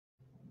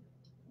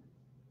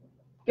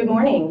Good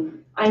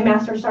morning. I'm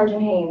Master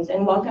Sergeant Haynes,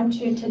 and welcome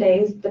to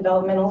today's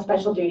Developmental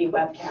Special Duty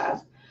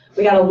webcast.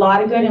 We got a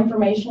lot of good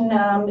information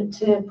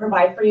to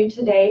provide for you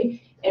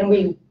today, and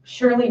we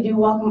surely do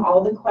welcome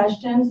all the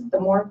questions. The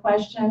more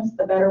questions,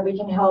 the better we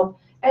can help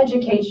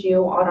educate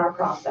you on our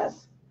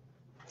process.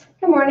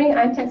 Good morning.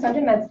 I'm Tech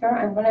Sergeant Metzger.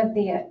 I'm one of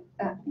the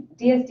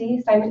DSD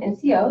assignment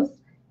NCOs.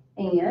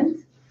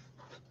 And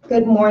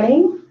good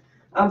morning.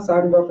 I'm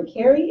Sergeant Roper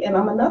Carey, and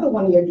I'm another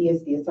one of your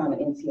DSD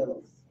assignment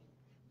NCOs.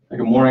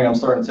 Good morning, I'm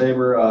Sergeant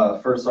Tabor,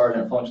 First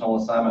Sergeant Functional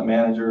Assignment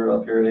Manager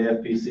up here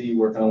at AFPC,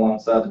 working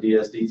alongside the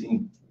DSD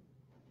team.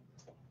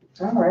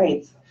 All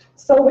right,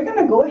 so we're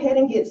going to go ahead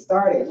and get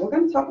started. We're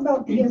going to talk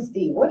about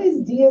DSD. What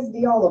is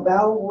DSD all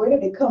about? Where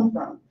did it come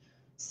from?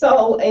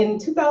 So in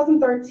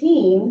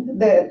 2013,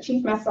 the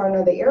Chief Master Sergeant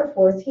of the Air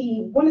Force,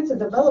 he wanted to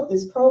develop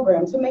this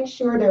program to make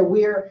sure that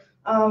we're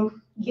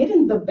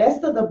getting the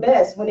best of the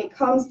best when it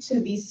comes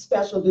to these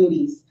special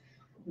duties.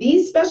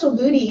 These special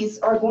duties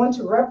are going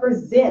to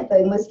represent the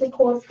enlisted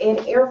corps and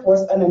Air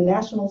Force on a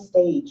national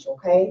stage,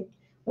 okay?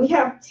 We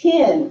have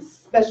 10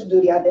 special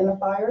duty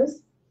identifiers,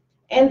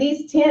 and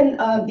these 10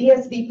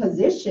 DSD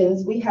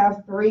positions, we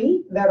have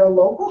 3 that are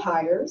local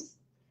hires,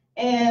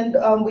 and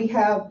we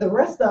have the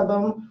rest of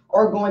them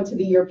are going to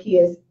be your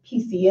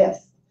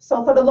PCS.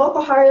 So for the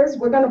local hires,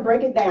 we're going to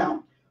break it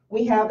down.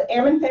 We have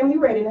Airman Family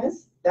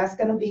Readiness, that's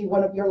going to be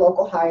one of your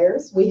local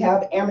hires. We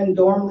have Airman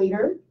Dorm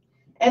Leader.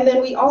 And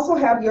then we also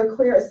have your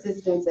Career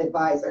Assistance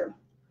Advisor,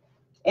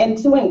 and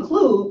to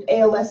include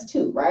ALS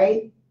too,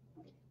 right?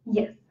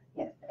 yes,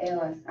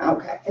 ALS.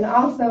 Okay. And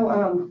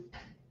also,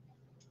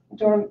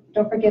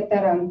 don't forget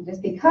that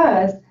just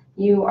because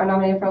you are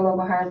nominated for a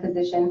local hire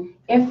position,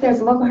 if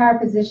there's a local hire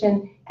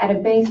position at a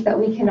base that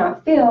we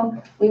cannot fill,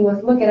 we will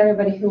look at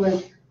everybody who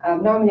was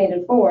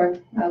nominated for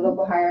a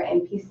local hire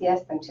and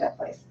PCS them to that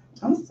place.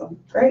 Awesome,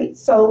 great.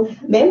 So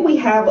then we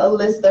have a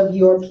list of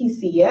your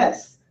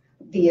PCS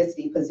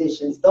DSD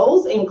positions.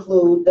 Those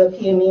include the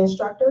PME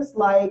instructors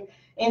like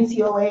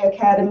NCOA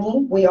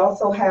Academy. We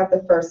also have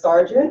the First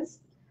Sergeants,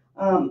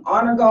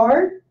 Honor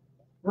Guard,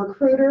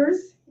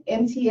 recruiters,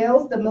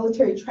 MTLs, the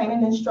military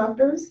training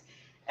instructors,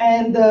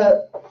 and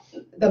the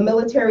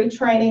military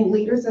training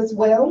leaders as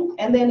well.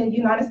 And then the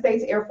United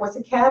States Air Force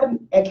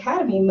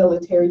Academy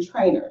military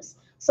trainers.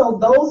 So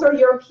those are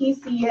your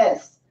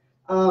PCS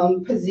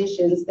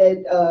positions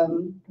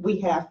that we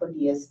have for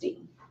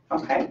DSD.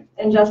 Okay.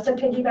 And just to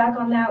piggyback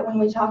on that, when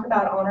we talk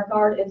about Honor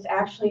Guard, it's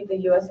actually the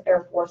U.S.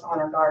 Air Force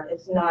Honor Guard.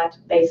 It's not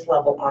base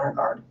level Honor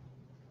Guard.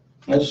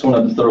 I just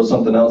wanted to throw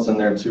something else in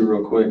there too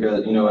real quick,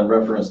 in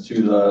reference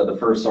to the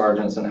First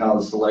Sergeants and how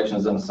the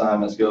selections and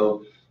assignments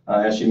go.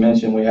 As you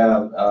mentioned, we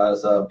have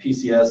as a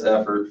PCS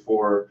effort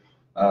for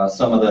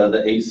some of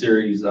the 8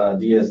 series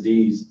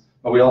DSDs,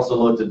 but we also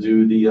look to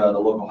do the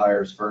local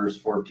hires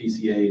first for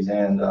PCAs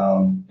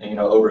and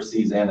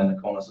overseas and in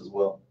the CONUS as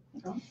well.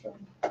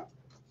 Awesome.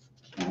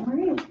 All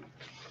right.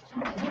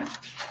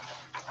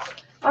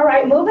 All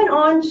right, moving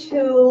on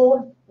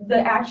to the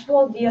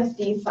actual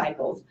DSD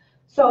cycles.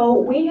 So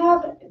we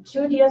have 2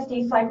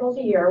 DSD cycles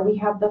a year. We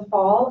have the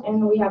fall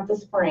and we have the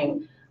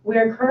spring. We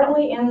are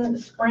currently in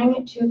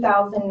spring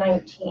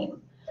 2019.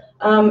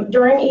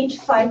 During each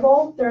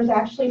cycle, there's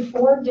actually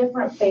 4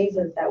 different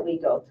phases that we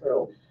go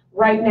through.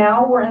 Right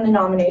now, we're in the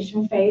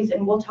nomination phase,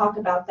 and we'll talk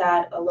about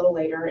that a little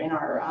later in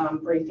our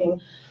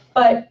briefing.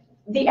 But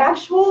the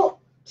actual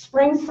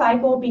spring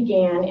cycle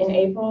began in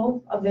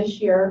April of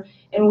this year,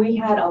 and we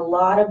had a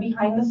lot of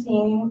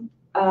behind-the-scenes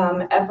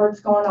efforts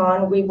going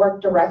on. We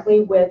worked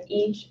directly with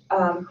each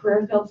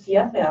career field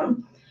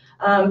CFM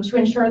to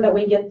ensure that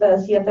we get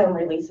the CFM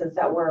releases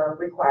that were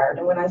required.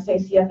 And when I say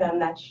CFM,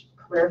 that's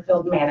career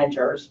field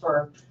managers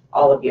for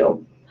all of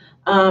you.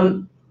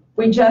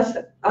 We just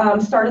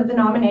started the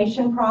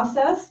nomination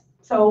process,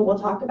 so we'll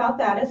talk about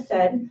that as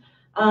said.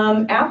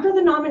 After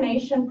the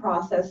nomination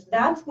process,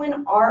 that's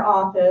when our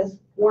office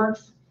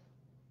works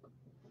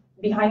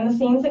behind the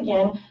scenes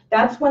again.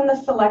 That's when the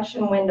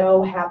selection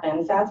window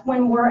happens. That's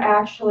when we're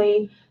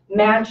actually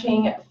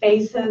matching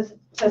faces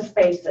to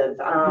spaces.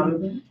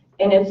 And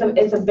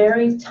it's a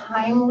very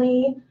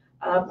timely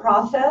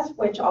process,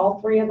 which all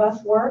 3 of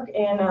us work.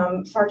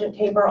 And Sergeant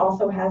Tabor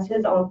also has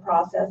his own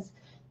process,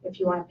 if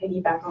you want to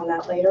piggyback on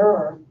that later.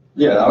 Or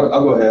Yeah,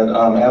 I'll go ahead.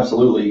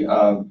 Absolutely.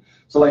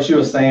 So like she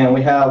was saying,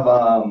 we have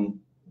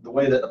the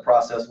way that the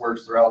process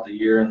works throughout the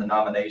year and the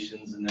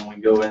nominations, and then we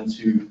go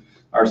into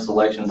our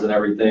selections and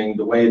everything.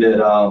 The way that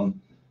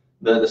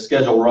the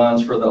schedule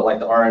runs for the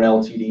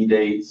RNLTD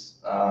dates,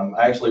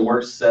 I actually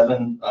work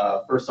 7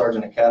 First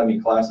Sergeant Academy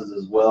classes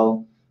as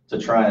well to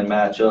try and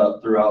match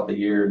up throughout the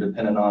year,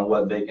 depending on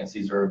what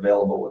vacancies are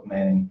available with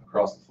manning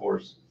across the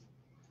force.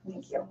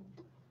 Thank you.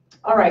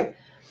 All right.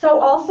 So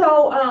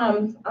also,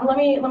 let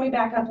me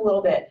back up a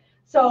little bit.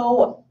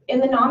 So in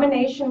the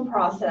nomination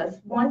process,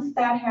 once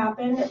that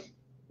happened,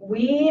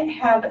 we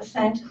have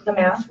sent the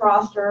mass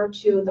roster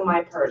to the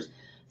MyPERS.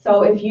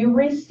 So if you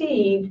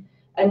received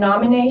a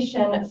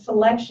nomination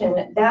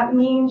selection, that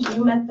means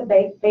you met the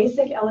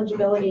basic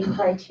eligibility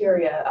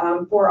criteria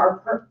for our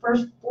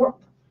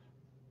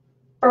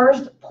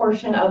first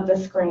portion of the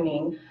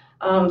screening.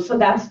 So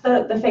that's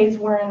the phase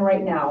we're in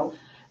right now.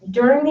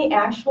 During the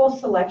actual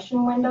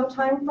selection window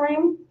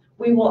timeframe,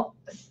 we will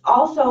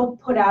also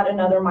put out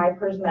another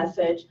MyPERS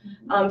message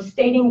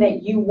stating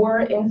that you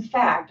were in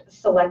fact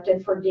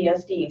selected for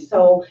DSD.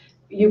 So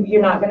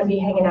you're not going to be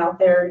hanging out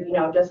there, you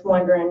know, just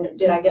wondering,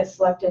 did I get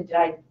selected?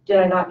 Did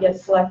I not get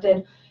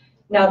selected?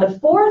 Now the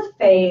fourth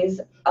phase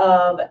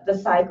of the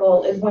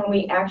cycle is when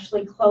we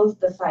actually close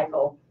the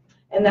cycle.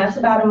 And that's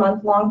about a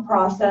month-long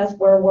process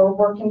where we're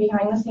working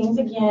behind the scenes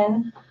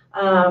again,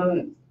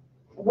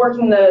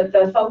 working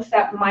the folks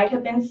that might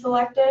have been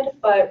selected,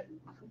 but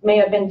may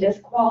have been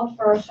disqualified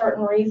for a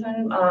certain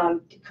reason,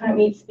 couldn't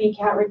meet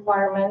SPCAT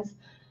requirements,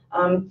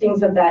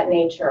 things of that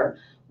nature.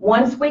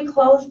 Once we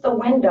close the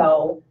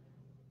window,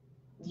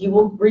 you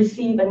will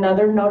receive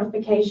another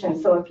notification.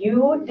 So if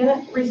you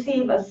didn't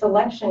receive a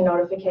selection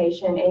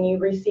notification and you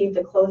received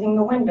the closing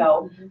the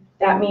window,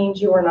 that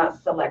means you are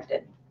not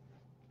selected.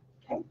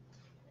 Okay.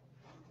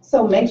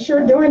 So make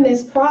sure during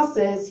this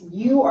process,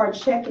 you are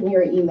checking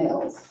your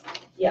emails.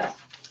 Yes.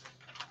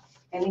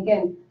 And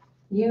again,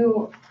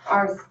 you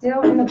are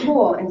still in the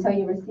pool until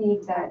you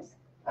receive that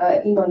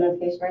email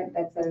notification, right?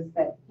 That says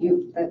that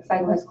the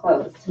cycle has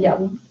closed.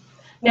 Yeah.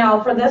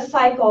 Now for this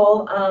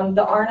cycle,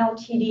 the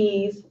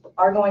RNLTDs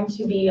are going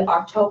to be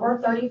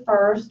October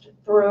 31st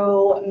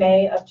through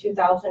May of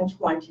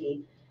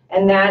 2020.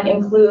 And that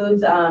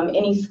includes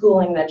any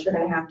schooling that you're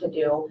going to have to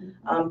do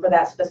for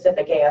that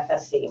specific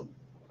AFSC.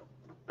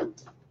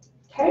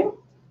 Okay.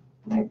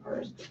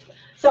 MyPERS.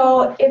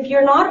 So if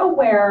you're not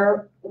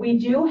aware, we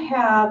do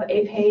have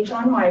a page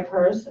on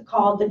MyPERS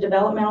called the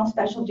Developmental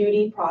Special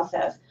Duty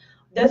Process.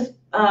 This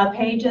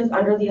page is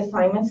under the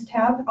Assignments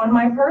tab on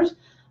MyPERS.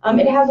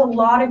 It has a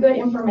lot of good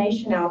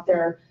information out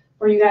there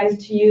for you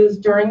guys to use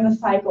during the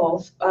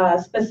cycles,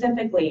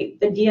 specifically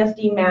the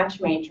DSD match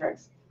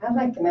matrix. I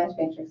like the match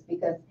matrix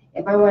because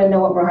if I want to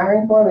know what we're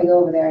hiring for, we go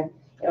over there and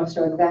it'll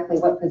show exactly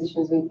what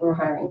positions we're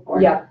hiring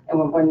for, Yeah. and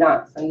when we're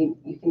not. So you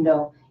can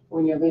know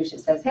when your leadership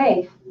says,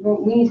 hey,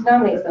 we need to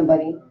nominate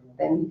somebody,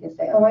 then you can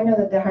say, oh, I know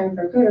that they're hiring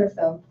for recruiters,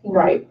 so. You know.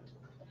 Right.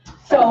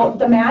 So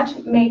the match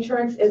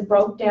matrix is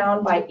broke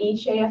down by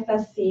each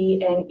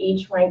AFSC and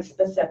each rank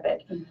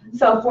specific.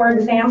 So for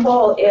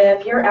example,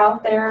 if you're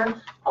out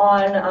there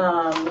on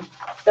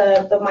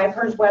the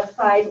MyPERS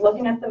website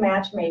looking at the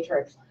match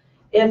matrix,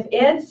 if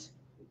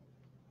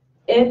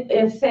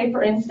say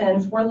for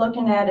instance, we're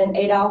looking at an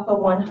 8 alpha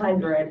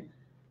 100,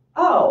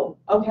 oh,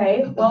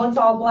 okay, well, it's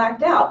all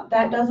blacked out.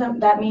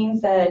 That means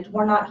that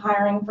we're not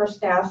hiring for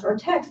staffs or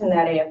techs in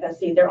that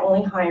AFSC. They're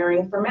only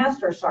hiring for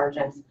master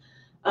sergeants.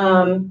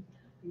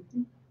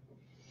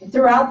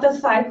 Throughout the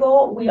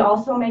cycle, we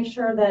also make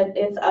sure that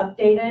it's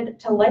updated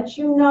to let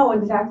you know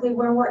exactly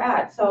where we're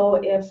at. So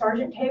if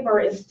Sergeant Tabor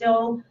is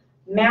still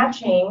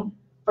matching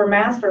for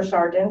master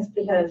sergeants,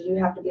 because you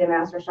have to be a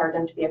master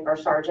sergeant to be a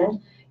first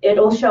sergeant,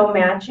 it'll show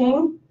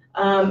matching.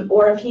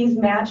 Or if he's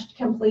matched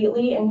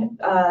completely and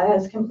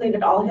has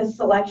completed all his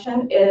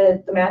selection,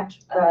 it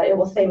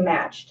will say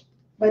matched.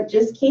 But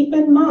just keep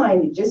in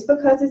mind, just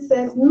because it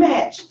says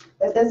matched,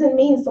 that doesn't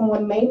mean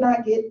someone may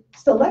not get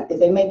selected.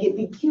 They may get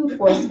BQ'd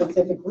for a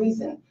specific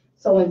reason.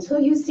 So until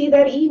you see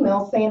that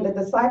email saying that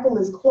the cycle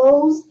is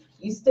closed,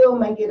 you still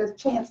may get a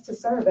chance to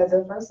serve as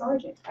a first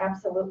sergeant.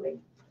 Absolutely.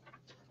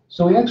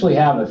 So we actually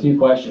have a few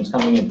questions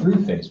coming in through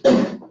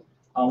Facebook.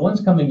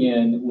 One's coming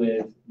in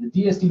with the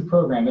DSD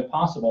program. If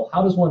possible,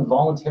 how does one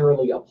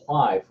voluntarily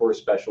apply for a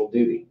special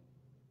duty?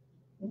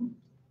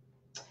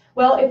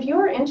 Well, if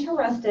you're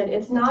interested,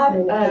 it's not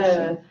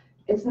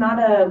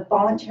a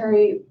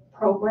voluntary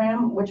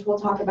program, which we'll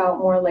talk about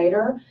more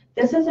later.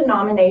 This is a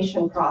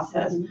nomination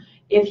process.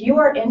 If you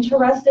are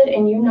interested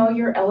and you know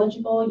you're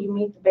eligible, you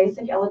meet the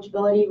basic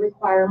eligibility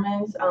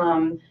requirements,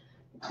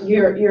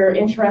 you're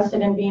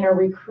interested in being a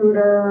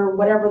recruiter,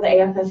 whatever the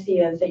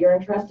AFSC is that you're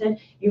interested,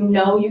 you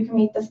know you can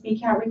meet the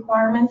SPCAT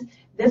requirements,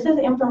 this is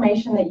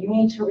information that you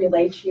need to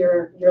relate to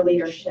your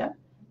leadership.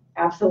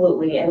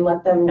 Absolutely, and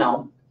let them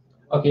know.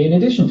 Okay, in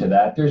addition to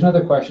that, there's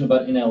another question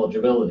about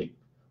ineligibility.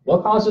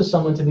 What causes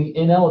someone to be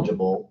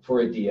ineligible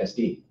for a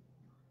DSD?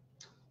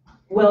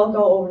 We'll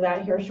go over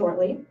that here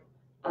shortly.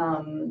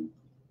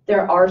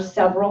 There are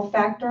several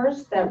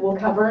factors that we'll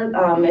cover.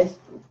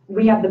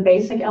 We have the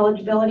basic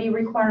eligibility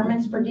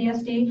requirements for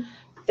DSD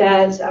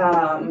that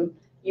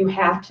you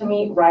have to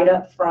meet right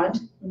up front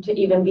to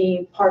even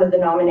be part of the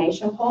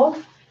nomination pool.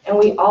 And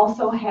we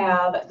also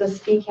have the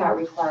SPCAT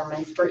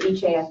requirements for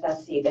each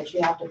AFSC that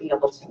you have to be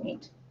able to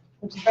meet.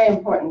 Which is very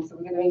important. So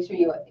we're going to make sure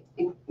you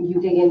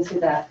dig into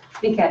the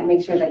SPCAT and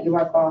make sure that you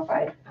are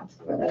qualified.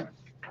 Absolutely.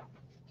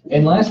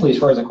 And lastly, as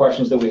far as the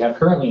questions that we have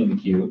currently in the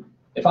queue,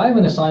 if I have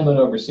an assignment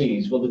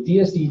overseas, will the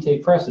DSD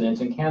take precedence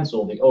and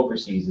cancel the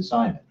overseas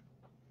assignment?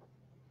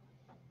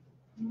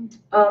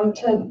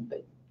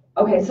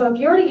 Okay, so if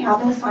you already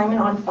have an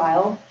assignment on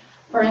file,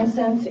 for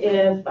instance,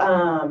 if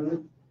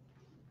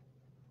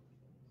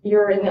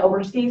you're in the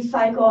overseas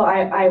cycle,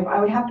 I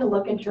would have to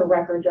look at your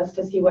record just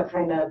to see what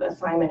kind of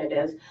assignment it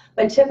is.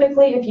 But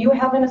typically, if you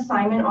have an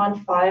assignment on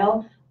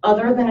file,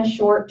 other than a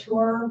short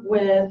tour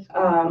with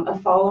a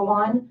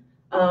follow-on,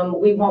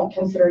 we won't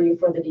consider you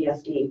for the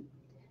DSD.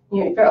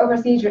 If you're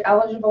overseas, you're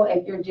eligible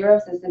if your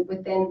DEROS is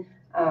within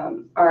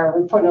our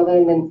report no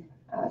later than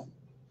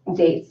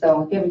date.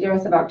 So if you have a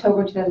DEROS of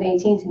October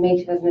 2018 to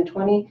May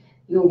 2020,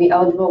 you will be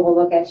eligible. We'll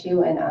look at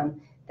you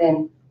and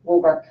then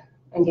we'll work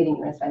on getting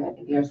your assignment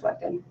if you're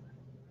selected.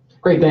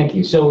 Great, thank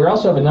you. So we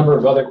also have a number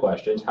of other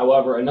questions.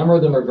 However, a number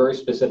of them are very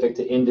specific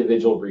to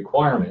individual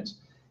requirements.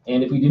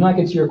 And if we do not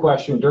get to your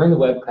question during the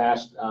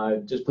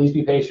webcast, just please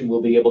be patient.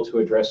 We'll be able to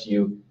address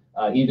you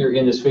either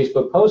in this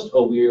Facebook post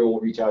or we will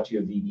reach out to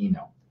you via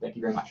email. Thank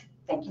you very much.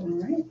 Thank you.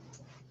 All right.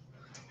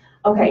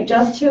 Okay,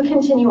 just to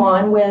continue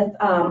on with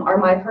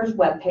our MyPERS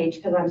webpage,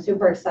 because I'm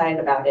super excited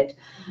about it.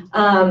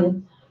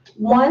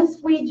 Once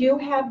we do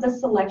have the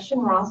selection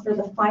roster,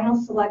 the final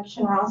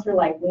selection roster,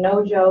 like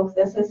no joke,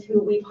 this is who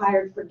we've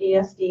hired for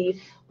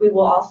DSD, we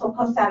will also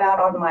post that out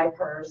on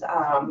MyPERS.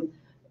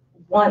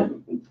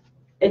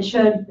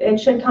 It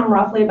should come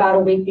roughly about a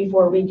week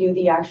before we do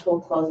the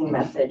actual closing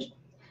message.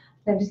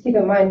 And just keep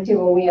in mind too,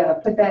 when we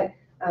put that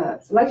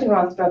selection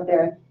roster up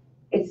there,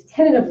 it's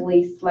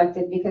tentatively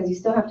selected because you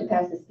still have to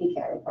pass the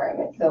CCAT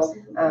requirement. So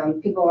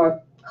people are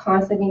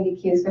constantly being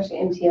queued, especially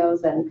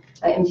MTOs and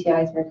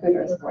MTIs and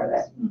recruiters for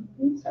that.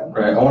 So.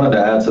 Right. I wanted to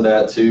add to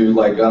that too,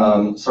 like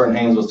Sergeant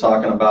Haynes was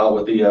talking about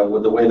with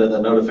the way that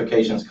the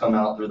notifications come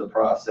out through the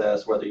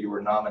process, whether you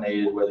were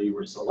nominated, whether you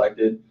were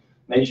selected.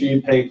 Make sure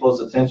you pay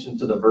close attention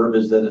to the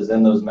verbiage that is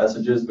in those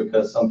messages,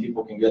 because some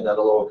people can get that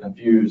a little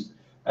confused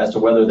as to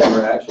whether they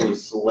were actually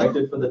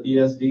selected for the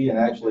DSD and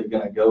actually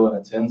going to go and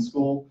attend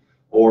school,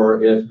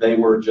 or if they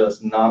were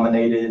just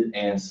nominated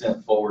and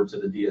sent forward to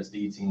the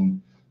DSD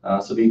team.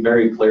 So be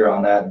very clear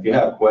on that. If you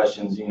have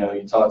questions, you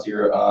talk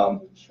to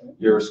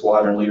your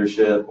squadron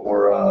leadership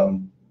or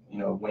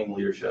wing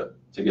leadership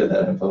to get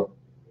that info.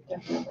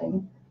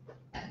 Definitely.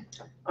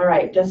 All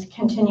right, just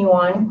continue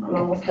on. I'm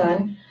almost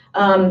done.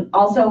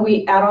 Also,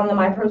 we add on the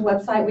MyPERS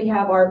website, we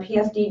have our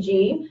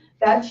PSDG.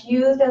 That's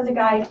used as a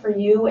guide for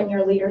you and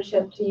your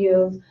leadership to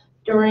use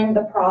during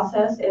the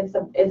process.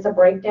 It's a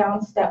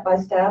breakdown step by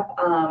step,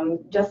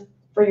 just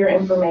for your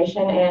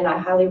information, and I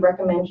highly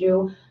recommend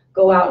you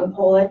go out and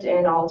pull it,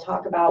 and I'll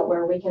talk about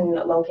where we can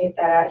locate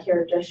that at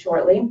here just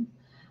shortly.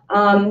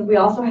 We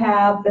also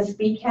have the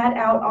SpeedCat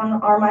out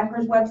on our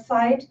MyPERS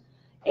website,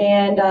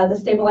 and the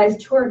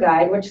Stabilized Tour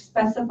Guide, which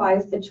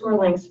specifies the tour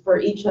links for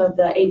each of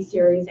the 8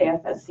 series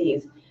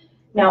AFSCs.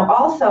 Now,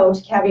 also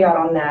to caveat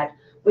on that,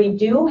 we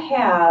do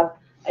have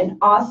an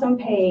awesome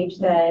page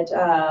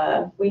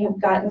that we have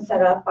gotten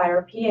set up by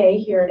our PA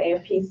here at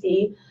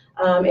AFPC.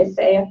 It's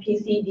the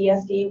AFPC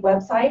DSD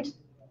website.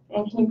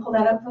 And can you pull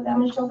that up for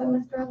them and show them,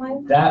 Mr.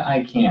 Erline? That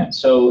I can.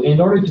 So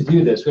in order to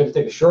do this, we have to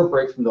take a short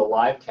break from the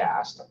live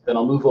cast. Then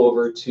I'll move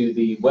over to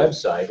the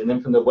website, and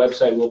then from the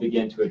website, we'll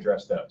begin to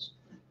address those.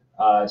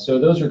 So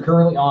those are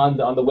currently on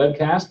the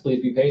webcast.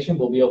 Please be patient.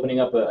 We'll be opening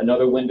up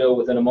another window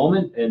within a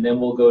moment, and then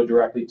we'll go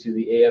directly to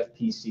the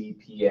AFPC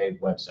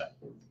PA website.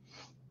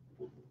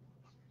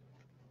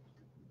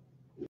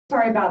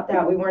 Sorry about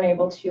that. We weren't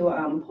able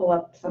to pull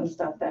up some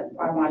stuff that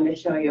I wanted to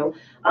show you.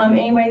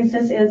 Anyways,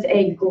 this is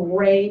a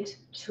great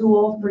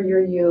tool for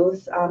your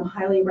use.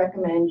 Highly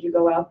recommend you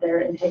go out there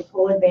and take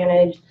full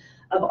advantage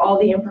of all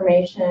the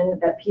information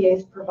that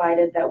PA's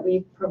provided, that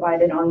we've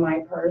provided on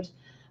MyPERS.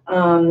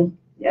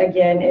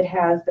 Again, it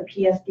has the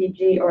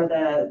PSDG or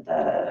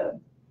the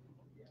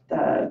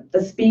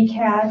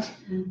SpeedCat,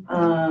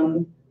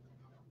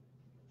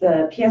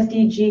 the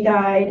PSDG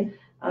guide.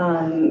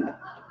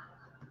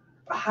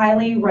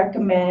 Highly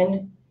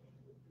recommend,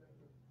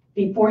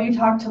 before you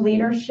talk to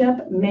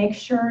leadership, make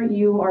sure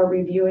you are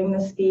reviewing the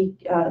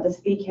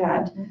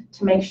SpeedCat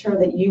to make sure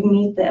that you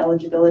meet the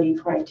eligibility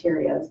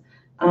criteria.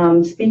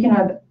 Speaking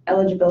of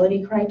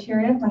eligibility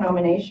criteria for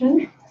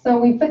nomination. So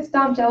we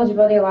stopped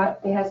eligibility a lot.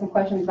 We had some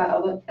questions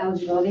about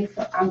eligibility,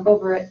 so I'll go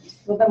over it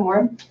just a little bit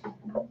more.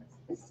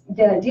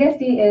 The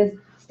DSD is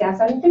Staff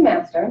Sergeant to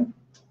Master,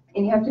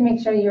 and you have to make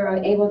sure you're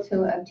able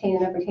to obtain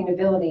enough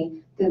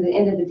retainability through the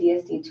end of the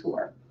DSD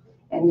tour.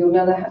 And you'll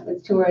know that the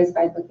tour is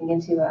by looking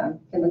into, you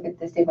can look at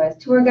the Stabilized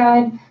Tour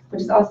Guide,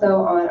 which is also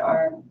on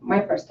our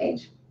MyPERS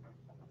page.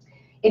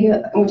 We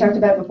talked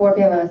about it before, if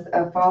you have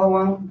a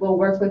follow-on, we'll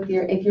work with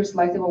if you're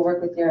selected, we'll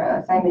work with your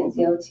assignment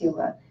NCO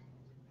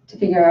to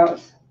figure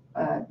out,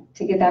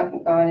 to get that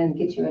on and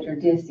get you at your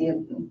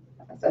DSD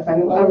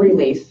assignment. A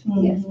release.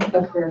 Yes.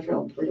 A career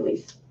field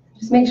release.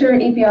 Just make sure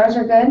EPRs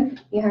are good.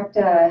 You have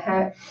to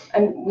have,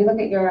 and we look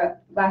at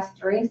your last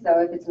 3, so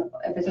if it's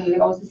under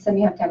the old system,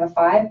 you have to have a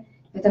 5.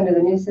 If it's under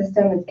the new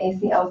system, it's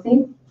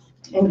ACLC.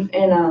 And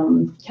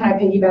can I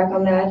piggyback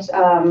on that?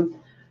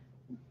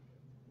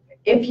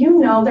 If you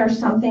know there's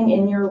something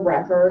in your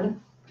record,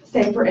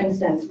 say for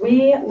instance,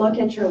 we look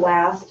at your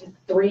last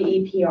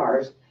 3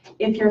 EPRs.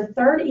 If your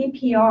 3rd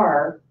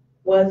EPR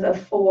was a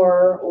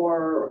 4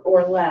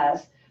 or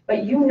less,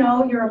 but you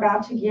know you're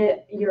about to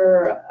get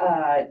your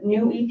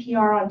new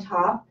EPR on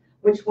top,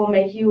 which will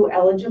make you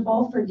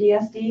eligible for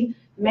DSD,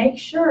 make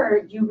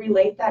sure you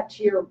relate that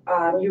to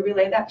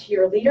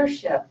your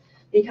leadership,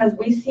 because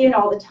we see it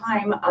all the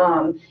time.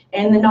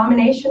 And the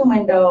nomination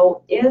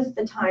window is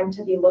the time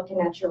to be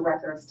looking at your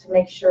records to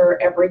make sure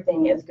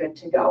everything is good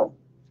to go.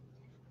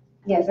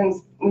 Yes, and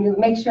we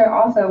make sure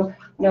also,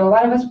 a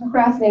lot of us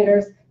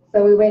procrastinators,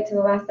 so we wait to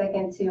the last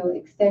second to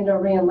extend or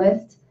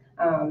re-enlist.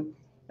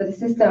 But the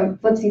system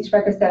flips each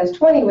record status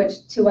 20,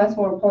 which to us,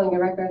 when we're pulling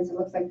your records, it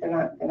looks like they're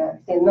not going to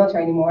stay in the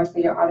military anymore, so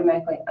you're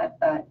automatically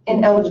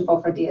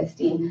ineligible for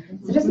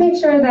DSD. So just make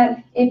sure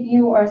that if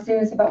you are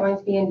serious about wanting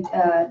to be in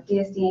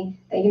DSD,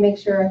 that you make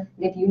sure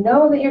that if you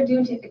know that you're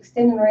due to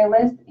extend and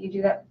re-enlist, you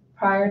do that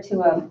prior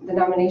to the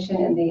nomination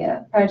and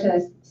prior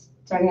to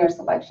starting our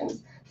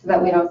selections, so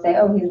that we don't say,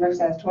 oh, he's record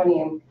status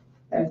 20 and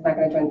they're not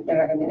going to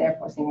be in the Air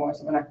Force anymore,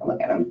 so we're not going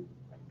to look at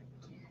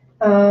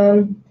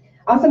them.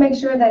 Also make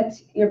sure that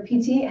your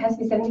PT has to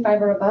be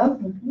 75 or above.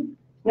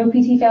 No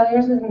PT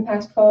failures within the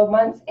past 12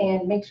 months,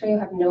 and make sure you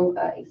have no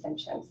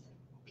exemptions,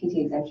 PT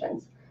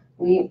exemptions.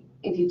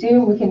 If you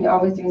do, we can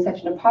always do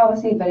exception to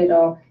policy, but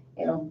it'll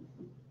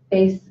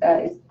base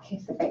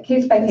case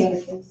by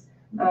case.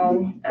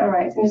 All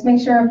right, so just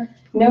make sure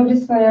no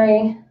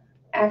disciplinary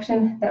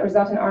action that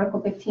results in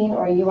Article 15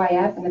 or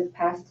UIF in the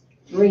past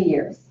 3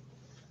 years.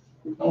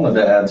 I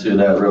wanted to add to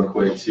that real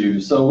quick too.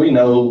 So we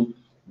know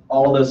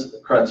all this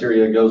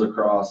criteria goes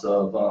across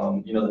of,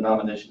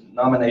 the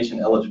nomination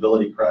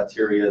eligibility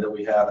criteria that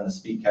we have in the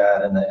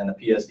SPCAT and the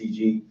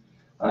PSDG.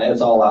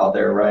 It's all out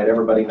there, right?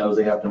 Everybody knows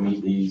they have to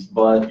meet these,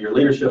 but your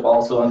leadership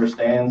also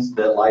understands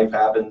that life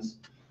happens.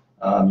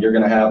 You're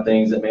going to have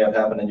things that may have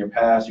happened in your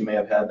past. You may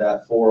have had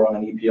that 4 on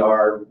an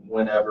EPR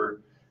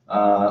whenever,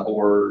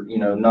 or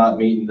not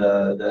meeting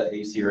the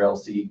AC or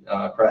LC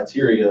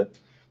criteria,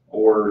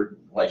 or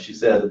like she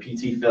said, the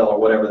PT fail or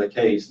whatever the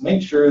case.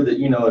 Make sure that,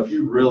 if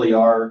you really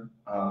are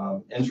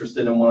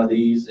interested in one of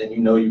these and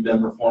you've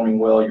been performing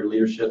well, your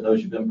leadership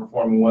knows you've been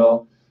performing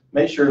well,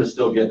 make sure to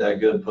still get that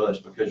good push,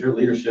 because your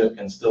leadership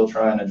can still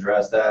try and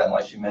address that. And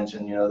like she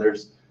mentioned,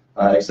 there's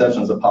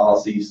exceptions of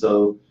policy.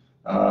 So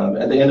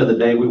at the end of the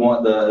day, we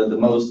want the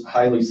most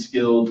highly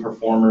skilled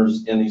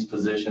performers in these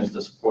positions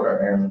to support our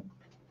airmen.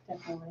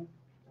 Definitely.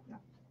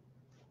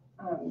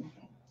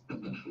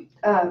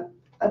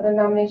 Other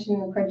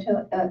nomination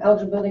criteria,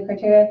 eligibility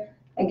criteria,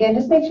 again,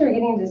 just make sure you're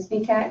getting into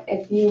SPCAT.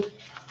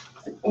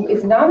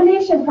 It's a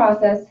nomination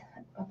process,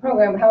 a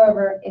program.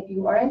 However, if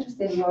you are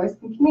interested, you always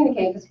can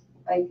communicate, because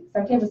like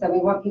some people said, we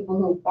want people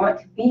who want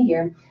to be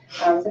here.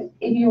 So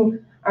if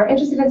you are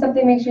interested in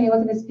something, make sure you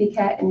look at the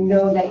SPCAT and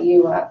know that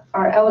you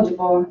are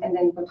eligible, and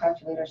then go talk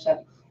to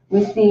leadership.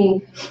 We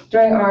see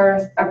during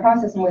our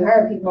process when we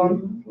hire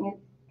people,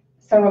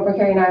 Senator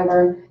Carey and I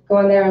were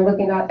going there and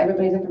looking at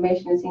everybody's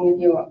information and seeing if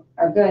you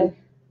are good.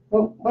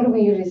 What do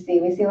we usually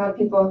see? We see a lot of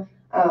people,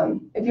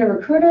 if you're a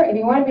recruiter, if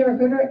you want to be a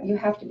recruiter, you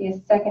have to be a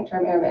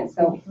second-term airman.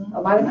 So a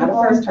lot of people,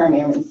 not a first-term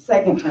airman,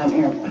 second-term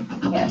airman.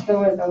 Yeah,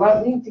 so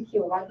there's we need to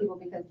queue a lot of people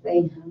because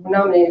they were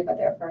nominated, but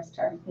they're first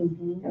term.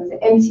 It was an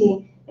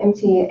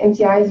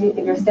MTIs.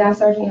 If you're a staff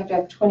sergeant, you have to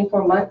have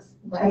 24 months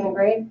time and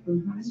grade.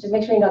 So just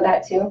make sure you know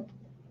that too.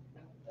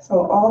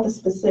 So all the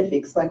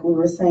specifics, like we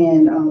were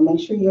saying, make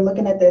sure you're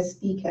looking at that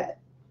SPCAT.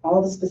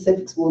 All the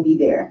specifics will be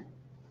there.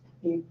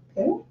 Okay.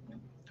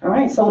 All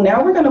right, so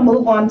now we're going to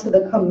move on to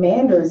the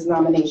commander's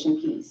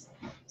nomination piece.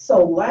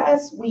 So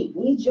last week,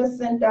 we just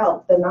sent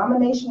out the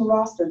nomination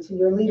roster to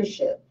your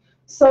leadership.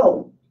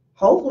 So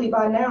hopefully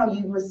by now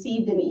you've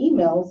received an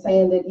email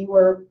saying that you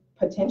were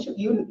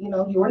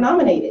you were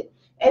nominated.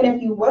 And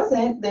if you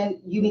wasn't,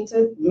 then you need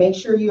to make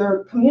sure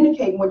you're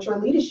communicating with your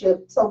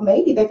leadership, so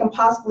maybe they can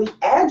possibly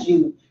add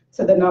you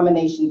to the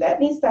nomination. That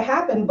needs to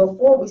happen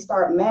before we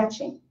start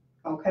matching,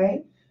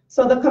 okay?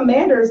 So the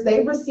commanders,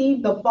 they've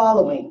received the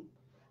following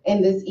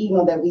in this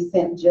email that we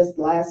sent just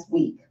last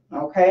week,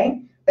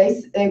 okay?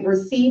 They've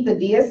received the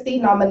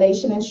DSD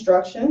nomination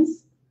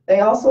instructions. They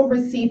also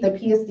received the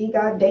PSD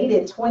guide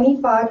dated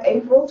 25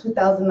 April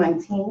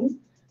 2019.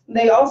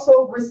 They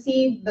also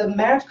received the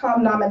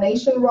MatchCom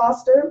nomination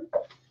roster,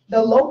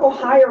 the local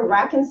hire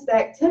rack and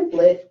stack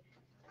template,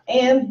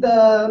 and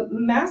the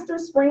master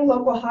spring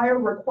local hire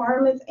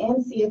requirements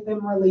and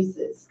CFM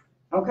releases.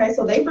 Okay,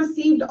 so they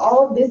received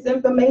all of this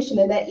information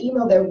in that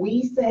email that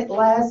we sent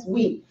last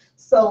week.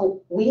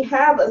 So we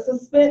have a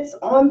suspense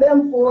on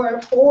them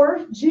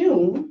for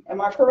June.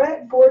 Am I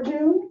correct? For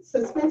June?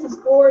 Suspense is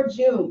for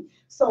June.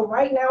 So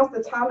right now is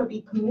the time to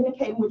be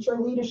communicating with your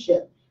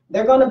leadership.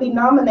 They're going to be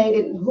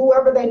nominated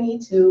whoever they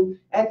need to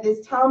at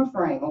this time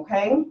frame,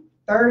 okay?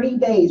 30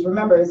 days.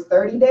 Remember, it's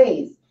 30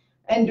 days.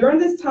 And during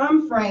this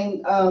time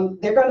frame,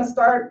 they're going to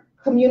start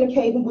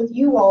communicating with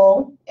you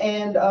all,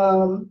 and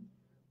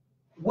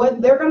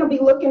what they're going to be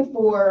looking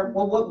for,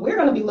 well, what we're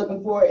going to be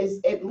looking for is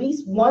at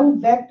least one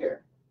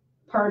vector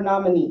per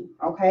nominee,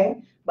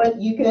 okay?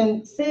 But you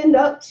can send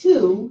up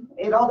to,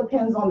 it all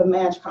depends on the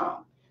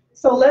MatchCom.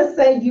 So let's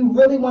say you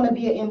really want to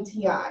be an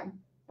MTI,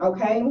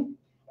 okay?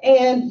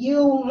 And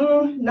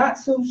you, not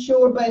so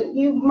sure, but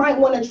you might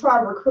want to try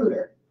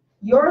recruiter.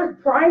 Your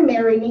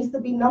primary needs to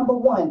be number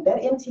one.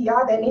 That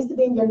MTI, that needs to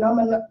be in your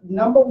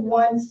number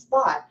one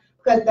spot,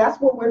 because that's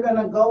what we're going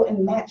to go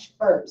and match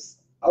first,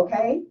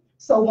 okay?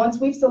 So once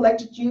we've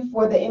selected you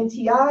for the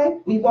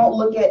MTI, we won't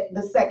look at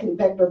the second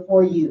vector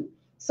for you.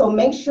 So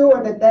make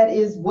sure that that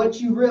is what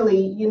you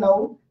really,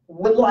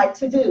 would like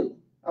to do,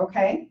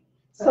 okay?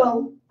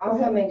 So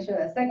Also make sure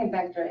that second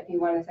vector, if you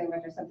want a second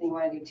vector, is something you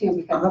want to do too,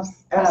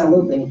 because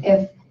absolutely.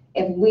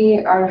 If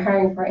we are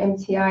hiring for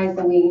MTIs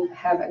and we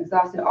have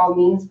exhausted all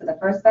means for the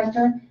first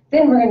vector,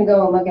 then we're going to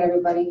go and look at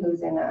everybody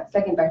who's in a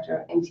second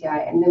vector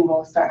MTI, and then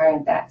we'll start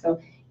hiring that.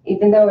 So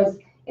even though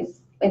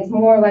it's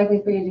more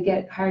likely for you to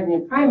get hired in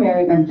your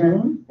primary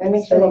vector, and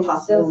make sure that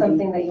it's still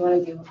something that you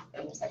want to do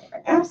in your second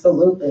vector.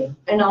 Absolutely.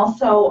 And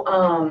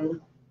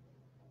also,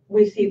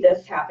 we see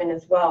this happen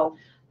as well.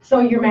 So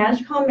your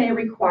MAGCOM may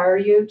require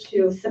you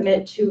to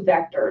submit 2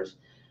 vectors.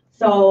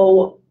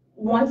 So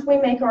once we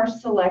make our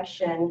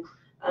selection,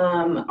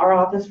 our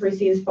office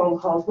receives phone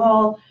calls.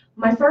 Well,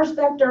 my first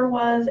vector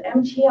was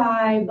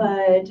MTI,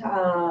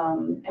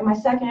 and my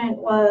second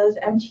was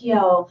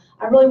MTL.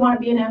 I really want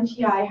to be an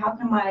MTI. How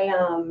come I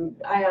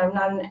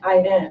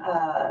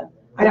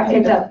got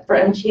picked up for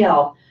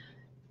MTL?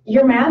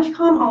 Your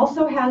MAGCOM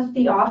also has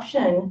the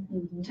option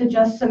to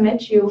just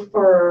submit you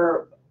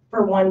for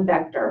 1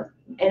 vector,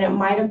 and it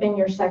might have been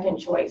your second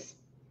choice,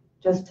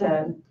 just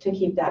to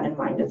keep that in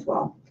mind as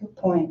well. Good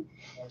point.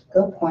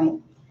 Good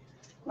point.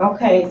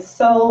 Okay,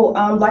 so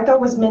like I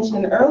was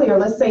mentioning earlier,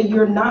 let's say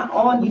you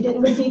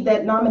didn't receive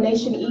that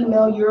nomination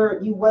email,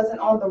 you wasn't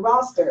on the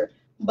roster,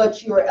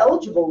 but you're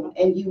eligible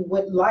and you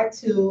would like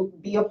to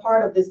be a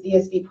part of this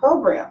DSD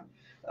program.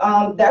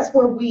 That's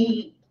where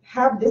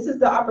this is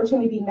the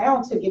opportunity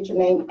now to get your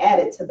name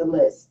added to the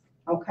list,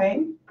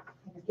 okay?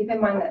 Keep in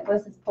mind that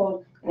list is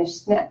pulled and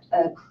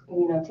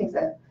takes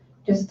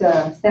just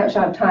a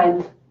snapshot of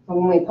time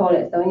from when we pulled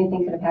it. So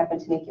anything could have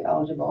happened to make you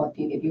eligible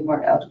if you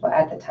weren't eligible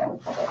at the time we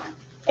pulled it.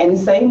 And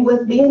same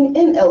with being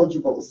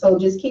ineligible. So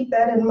just keep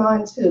that in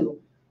mind too.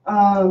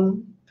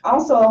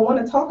 Also, I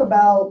want to talk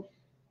about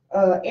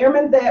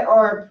airmen that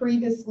are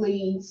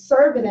previously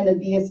serving in a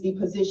DSD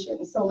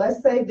position. So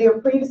let's say they're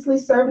previously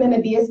serving in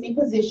a DSD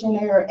position,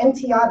 they're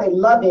MTI, they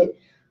love it.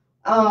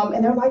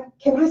 And they're like,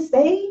 can I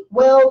stay?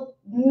 Well,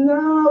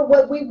 no,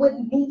 what we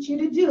would need you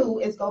to do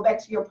is go back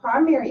to your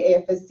primary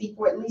AFSC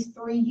for at least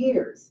 3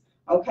 years.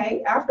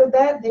 Okay, after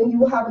that, then you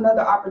will have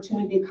another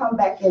opportunity to come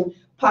back and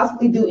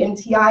possibly do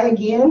MTI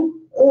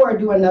again or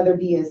do another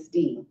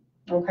DSD.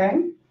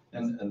 Okay.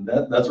 And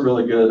that's a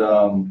really good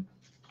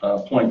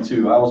point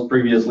too. I was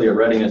previously a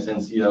readiness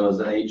NCO as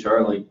an 8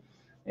 Charlie,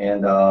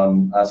 and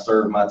I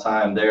served my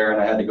time there, and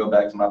I had to go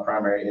back to my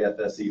primary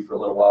AFSC for a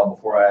little while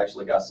before I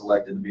actually got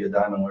selected to be a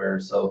diamond wearer.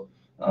 So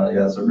yeah,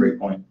 that's a great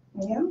point.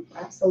 Yeah,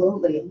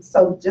 absolutely.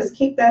 So just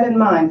keep that in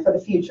mind for the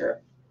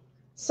future.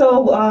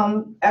 So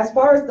as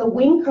far as the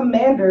wing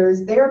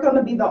commanders, they're going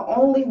to be the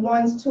only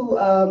ones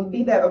to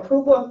be that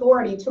approval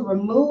authority to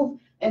remove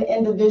an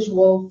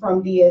individual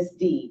from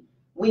DSD.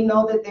 We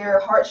know that there are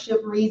hardship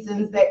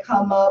reasons that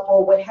come up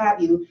or what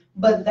have you,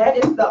 but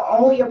that is the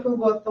only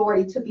approval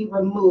authority to be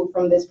removed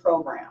from this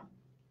program.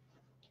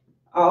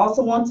 I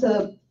also want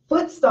to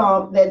foot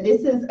stomp that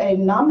this is a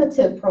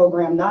nominative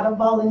program, not a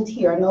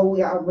volunteer. I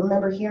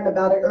remember hearing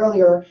about it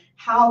earlier.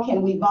 How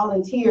can we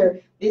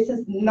volunteer? This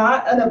is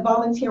not a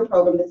volunteer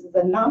program. This is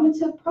a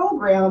nominative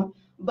program,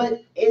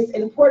 but it's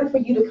important for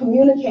you to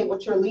communicate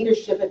with your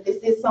leadership if this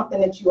is something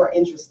that you are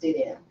interested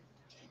in.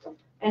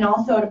 And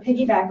also to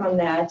piggyback on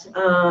that,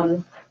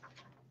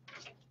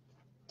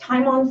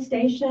 time on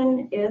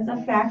station is a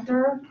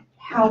factor.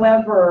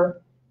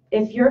 However,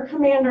 if your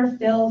commander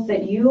feels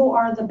that you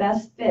are the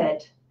best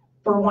fit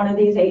for one of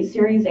these 8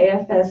 series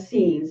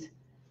AFSCs,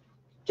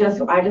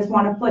 I just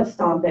want to foot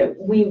stomp it.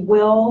 We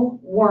will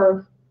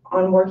work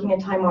on working a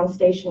time on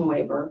station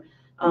waiver.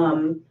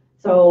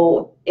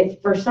 So if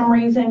for some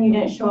reason you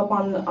didn't show up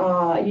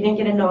on, you didn't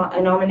get a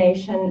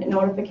nomination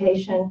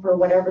notification for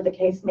whatever the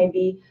case may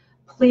be,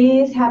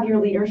 please have your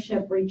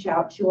leadership reach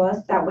out to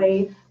us. That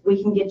way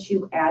we can get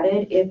you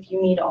added if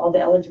you meet all the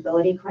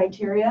eligibility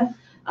criteria.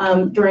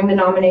 During the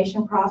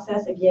nomination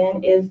process,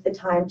 again, is the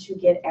time to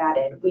get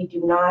added. We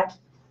do not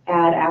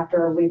add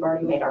after we've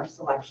already made our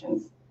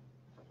selections.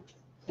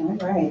 All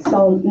right,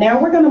 so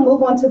now we're going to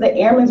move on to the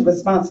airman's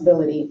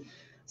responsibility.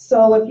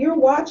 So if you're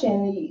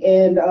watching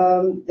and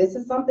this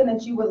is something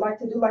that you would like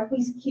to do, like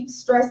we keep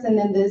stressing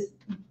in this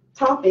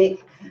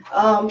topic,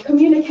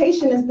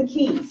 communication is the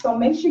key. So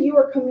make sure you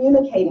are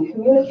communicating,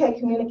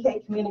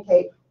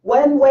 communicate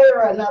one way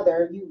or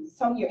another.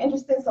 Some you're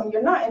interested in, some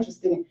you're not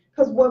interested in,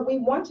 because what we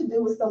want to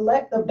do is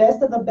select the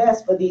best of the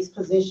best for these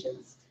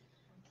positions.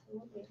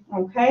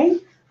 Okay,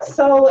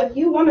 so if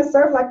you want to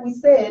serve, like we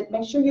said,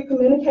 make sure you're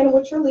communicating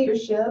with your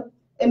leadership.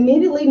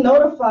 Immediately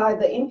notify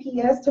the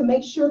NPS to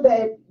make sure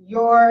that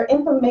your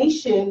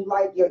information,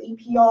 like your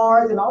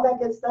EPRs and all that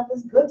good stuff,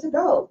 is good to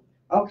go.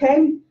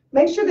 Okay,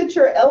 make sure that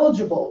you're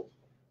eligible.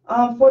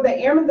 For the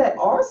airmen that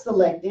are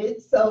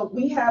selected, so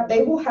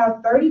they will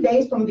have 30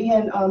 days from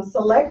being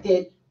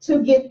selected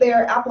to get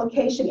their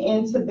application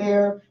into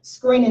their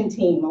screening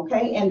team,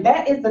 okay? And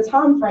that is the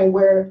time frame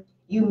where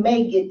you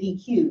may get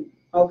DQ'd,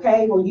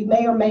 okay? Or you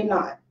may or may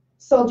not.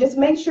 So just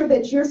make sure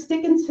that you're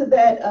sticking to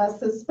that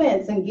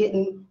suspense and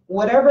getting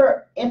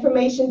whatever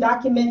information,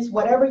 documents,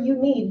 whatever you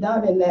need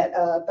done in that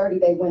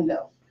 30-day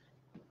window.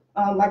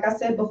 Like I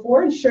said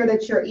before, ensure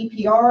that your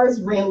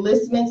EPRs,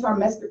 reenlistments, our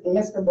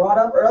Mr. brought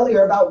up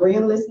earlier about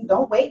reenlistment.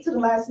 Don't wait to the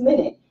last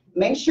minute.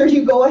 Make sure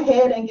you go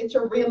ahead and get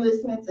your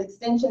reenlistments,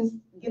 extensions,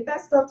 get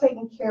that stuff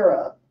taken care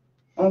of,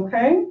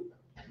 okay?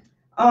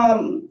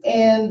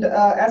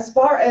 As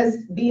far as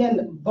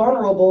being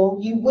vulnerable,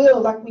 you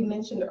will, like we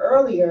mentioned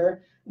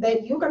earlier,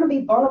 that you're going to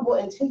be vulnerable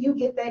until you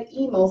get that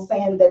email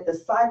saying that the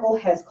cycle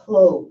has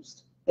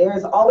closed. There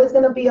is always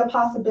going to be a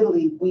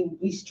possibility.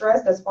 We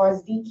stressed as far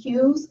as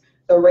DQs,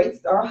 the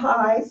rates are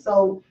high,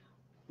 so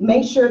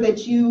make sure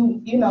that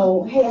you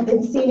know, hey, I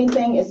didn't see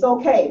anything, it's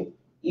okay.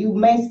 You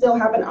may still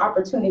have an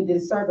opportunity to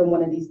serve in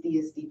one of these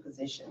DSD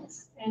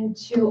positions. And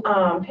to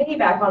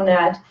piggyback on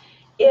that,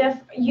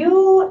 if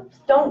you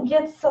don't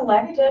get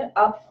selected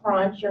up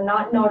front, you're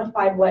not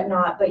notified,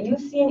 whatnot, but you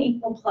see an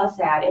Equal Plus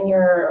ad in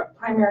your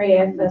primary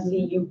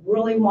AFSC you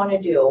really want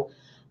to do,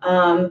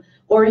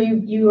 or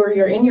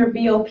you're in your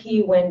BOP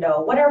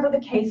window, whatever the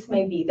case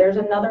may be, there's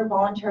another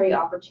voluntary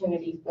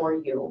opportunity for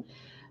you.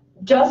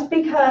 Just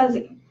because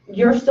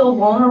you're still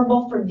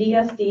vulnerable for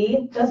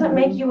DSD doesn't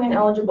make you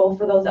ineligible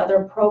for those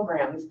other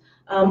programs.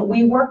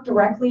 We work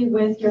directly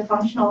with your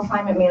functional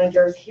assignment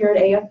managers here at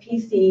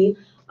AFPC.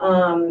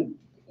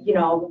 You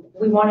know,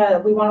 we want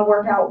to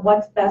work out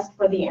what's best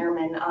for the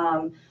airmen.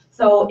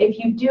 So if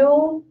you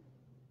do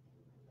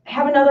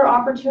have another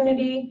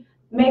opportunity,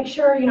 make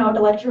sure, you know,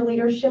 to let your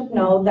leadership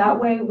know. That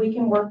way we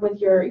can work with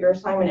your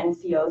assignment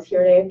NCOs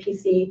here at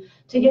AFPC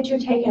to get you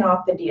taken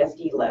off the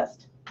DSD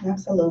list.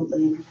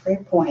 Absolutely.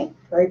 Great point.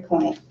 Great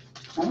point.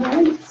 All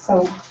right.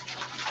 So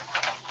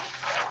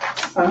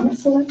assignment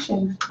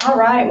selection. All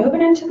right,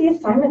 moving into the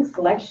assignment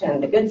selection,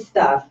 the good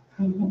stuff.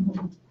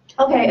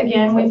 Okay,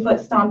 again, we foot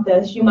stomped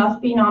this. You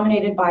must be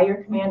nominated by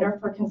your commander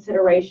for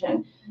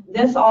consideration.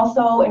 This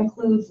also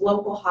includes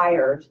local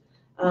hires.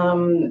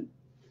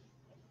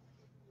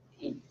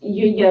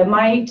 You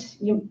might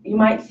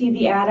see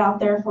the ad out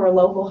there for a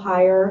local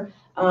hire,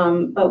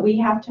 but we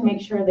have to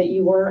make sure that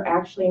you were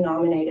actually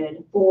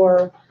nominated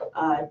for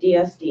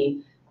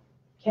DSD.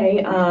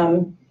 Okay.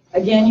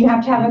 Again, you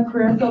have to have a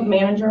career field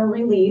manager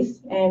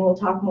release, and we'll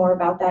talk more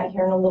about that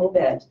here in a little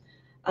bit.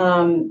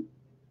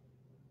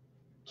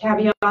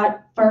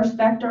 Caveat, first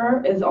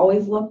vector is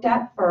always looked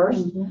at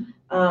first.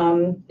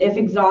 If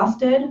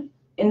exhausted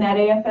in that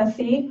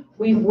AFSC,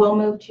 we will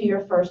move to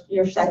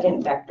your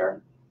second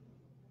vector.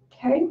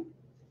 Okay.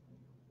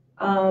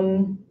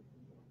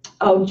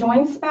 Oh,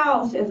 joint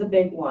spouse is a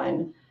big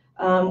one.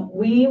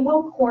 We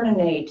will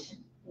coordinate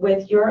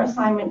with your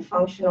assignment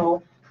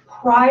functional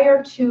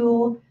prior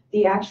to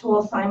the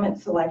actual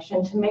assignment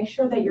selection to make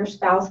sure that your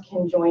spouse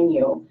can join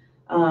you.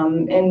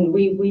 And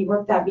we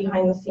work that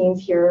behind the scenes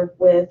here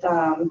with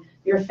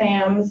your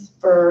FAMs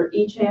for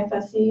each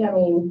AFSC. I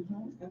mean,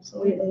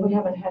 absolutely, we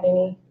haven't had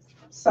any.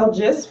 So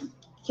just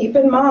keep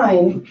in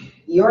mind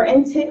your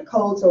intent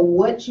codes are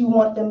what you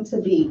want them to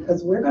be,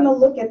 because we're going to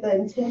look at the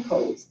intent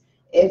codes.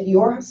 If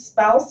your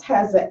spouse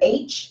has an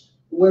H,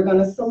 we're going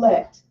to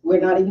select. We're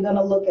not even going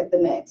to look at the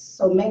next.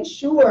 So make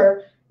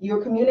sure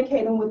you're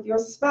communicating with your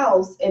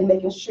spouse and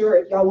making sure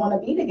if y'all want to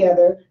be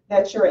together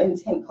that your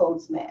intent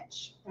codes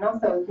match. And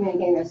also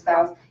communicating with your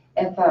spouse,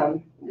 if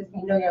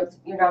you know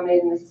you're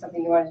nominated and this is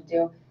something you want to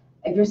do,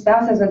 if your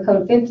spouse has a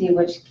code 50,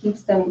 which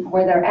keeps them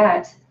where they're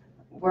at,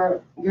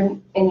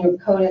 and your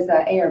code is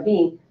A or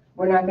B,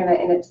 we're not going to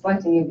end up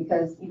selecting you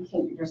because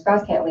your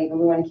spouse can't leave, and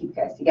we want to keep you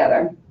guys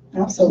together.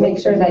 Absolutely.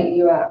 Make sure that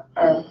you are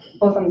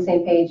both on the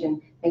same page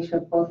and make sure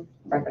both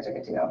records are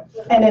good to go.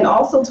 And then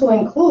also to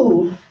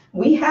include,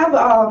 we have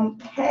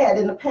had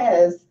in the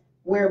past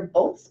where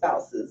both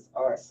spouses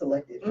are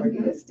selected for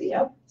DSD.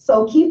 Yep.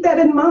 So keep that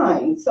in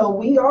mind. So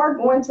we are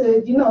going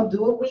to,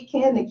 do what we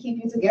can to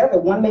keep you together.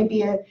 One may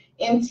be an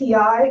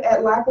MTI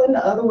at Lackland,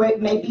 the other way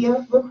may be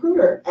a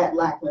recruiter at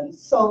Lackland.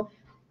 So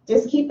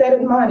just keep that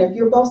in mind. If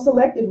you're both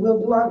selected, we'll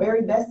do our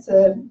very best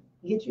to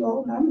get you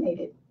all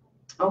nominated.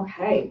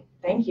 Okay,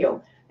 thank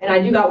you. And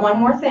I do got one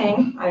more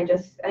thing.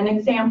 An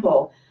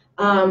example.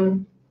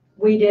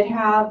 We did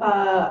have,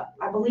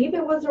 I believe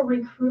it was a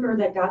recruiter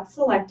that got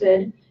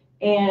selected,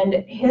 and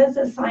his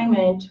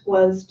assignment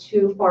was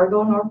to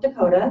Fargo, North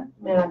Dakota,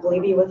 and I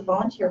believe he was a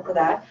volunteer for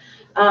that.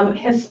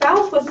 His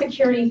spouse was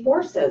security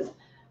forces.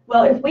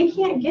 Well, if we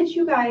can't get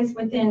you guys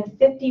within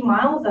 50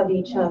 miles of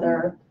each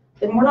other,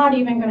 then we're not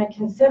even going to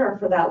consider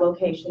for that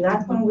location.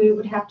 That's when we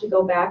would have to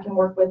go back and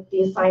work with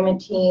the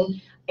assignment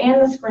team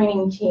and the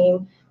screening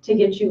team to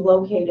get you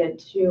located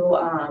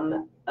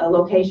to a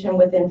location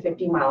within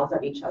 50 miles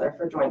of each other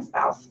for joint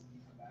spouse.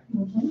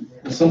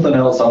 Something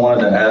else I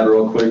wanted to add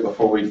real quick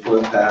before we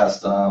flip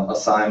past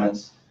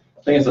assignments.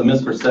 I think it's a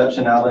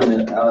misperception out in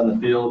the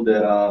field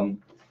that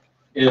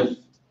if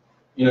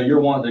you're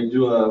wanting to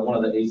do one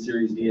of the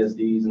A-series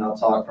DSDs, and I'll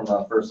talk from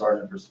a first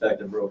sergeant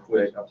perspective real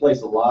quick. I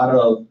place a lot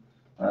of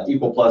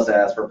Equal Plus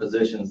ads for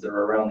positions that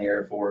are around the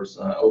Air Force,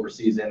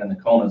 overseas and in the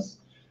CONUS.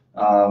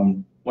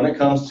 when it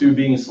comes to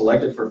being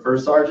selected for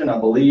first sergeant, I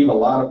believe a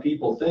lot of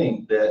people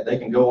think that they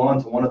can go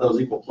on to one of those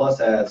Equal Plus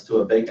ads to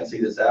a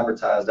vacancy that's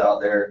advertised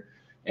out there,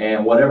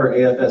 and whatever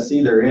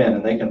AFSC they're in,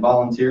 and they can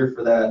volunteer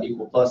for that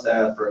Equal Plus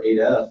ad for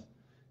 8F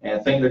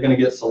and think they're going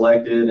to get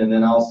selected, and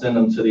then I'll send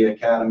them to the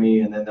academy,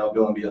 and then they'll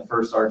go and be a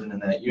first sergeant in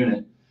that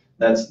unit.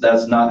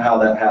 That's not how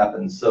that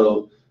happens.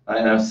 So,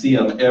 and I see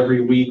them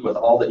every week with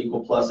all the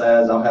Equal Plus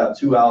ads. I'll have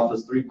 2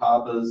 alphas, 3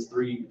 papas,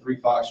 three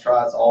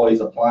foxtrots,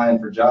 always applying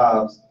for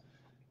jobs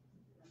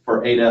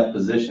for 8F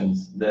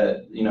positions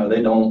that, you know,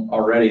 they don't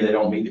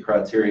meet the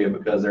criteria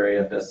because their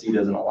AFSC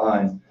doesn't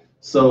align.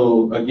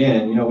 So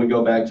again, you know, we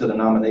go back to the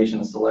nomination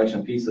and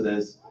selection piece of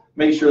this.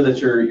 Make sure that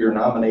you're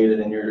nominated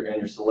and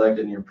you're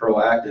selected and you're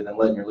proactive and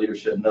letting your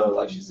leadership know,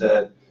 like she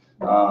said,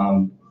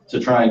 to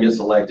try and get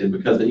selected,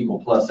 because the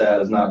Equal Plus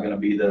ad is not going to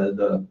be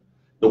the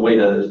way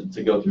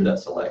to go through that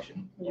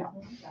selection. Yeah,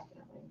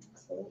 definitely,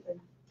 absolutely.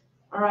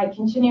 All right,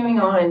 continuing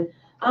on.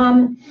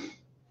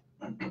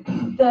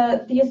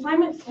 The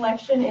assignment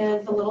selection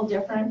is a little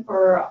different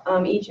for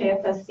each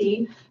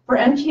AFSC. For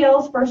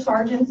MTLs, first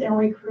sergeants, and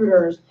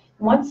recruiters,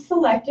 once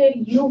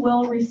selected, you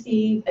will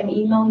receive an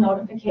email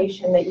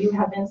notification that you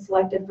have been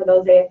selected for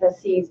those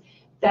AFSCs.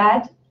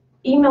 That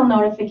email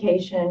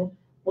notification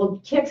will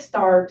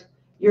kickstart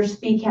your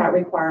SPCAT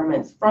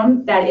requirements.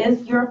 That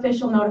is your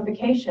official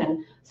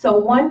notification. So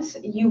once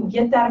you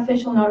get that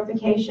official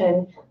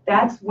notification,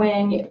 that's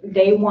when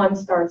day 1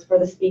 starts for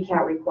the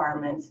SPCAT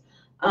requirements.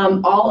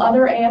 All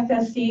other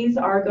AFSCs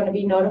are going to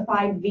be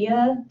notified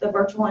via the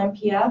virtual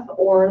MPF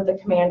or the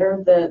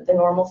commander, the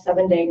normal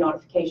 7-day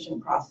notification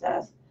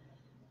process.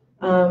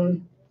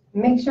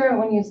 Make sure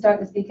when you start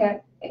the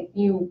SPCAT, if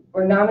you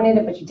were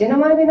nominated but you didn't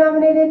want to be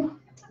nominated,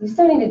 you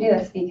still need to do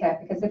that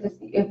SPCAT, because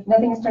if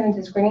nothing is turned into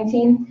a screening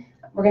team,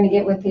 we're going to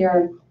get with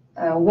your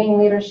wing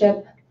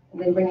leadership, and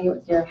then we're going to get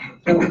with your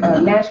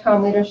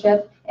NASHCOM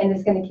leadership, and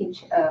it's going to keep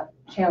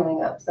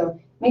channeling up. So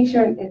make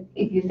sure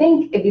if you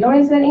don't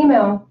answer that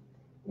email,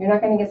 you're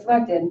not going to get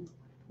selected,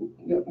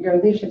 your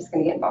leadership is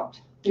going to get involved.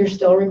 You're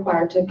still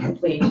required to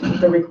complete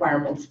the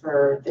requirements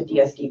for the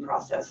DSD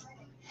process.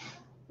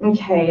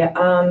 Okay,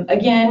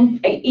 again,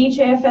 each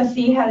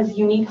AFSC has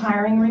unique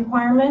hiring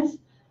requirements.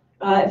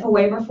 If a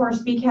waiver for a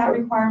SPCAT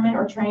requirement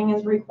or training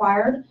is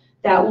required,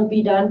 that will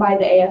be done by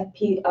the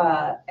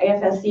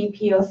AFSC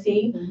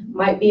POC.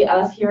 Might be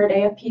us here at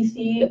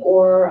AFPC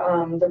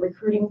or the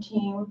recruiting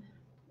team.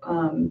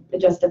 It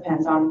just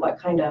depends on what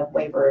kind of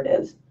waiver it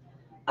is.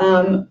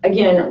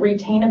 Again,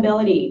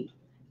 retainability.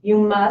 You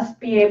must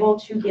be able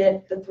to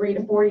get the 3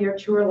 to 4 year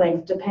tour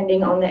length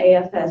depending on the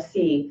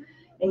AFSC.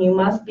 And you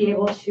must be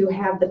able to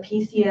have the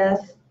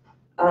PCS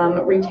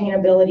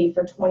retainability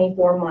for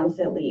 24 months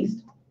at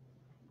least.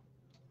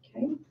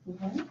 Okay.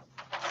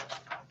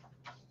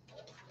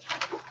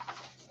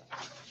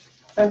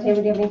 Dante,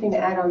 would you have anything to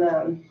add on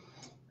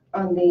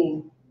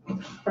the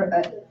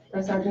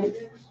first sergeant?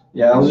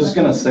 Yeah, I was just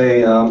gonna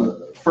say,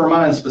 for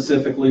mine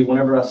specifically,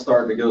 whenever I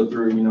start to go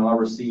through, you know, I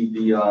receive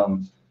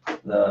the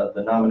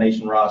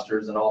nomination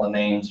rosters and all the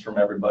names from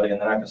everybody,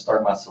 and then I can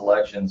start my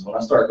selections. When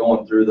I start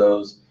going through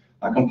those,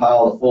 I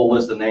compile a full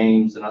list of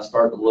names, and I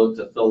start to look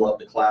to fill up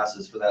the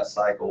classes for that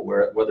cycle,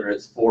 whether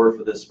it's 4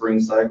 for the spring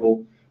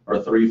cycle or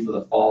 3 for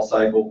the fall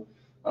cycle.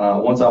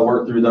 Once I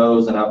work through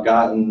those and I've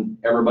gotten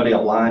everybody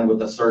aligned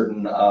with a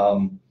certain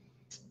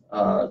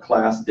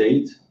class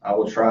date, I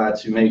will try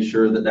to make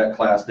sure that that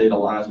class date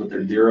aligns with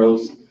their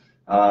DEROs.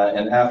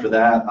 And after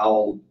that,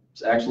 I'll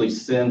actually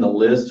send a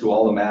list to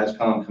all the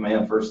MAGCOM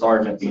command first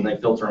sergeants, and they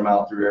filter them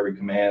out through every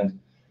command.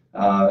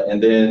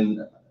 And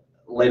then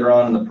later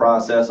on in the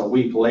process, a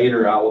week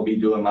later, I will be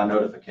doing my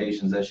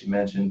notifications, as you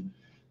mentioned.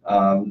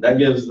 That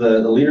gives the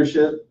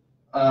leadership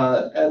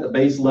at the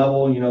base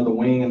level, you know, the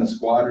wing and the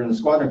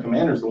squadron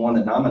commander is the one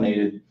that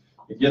nominated.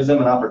 It gives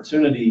them an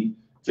opportunity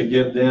to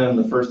give them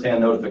the first-hand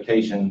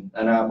notification.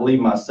 And I believe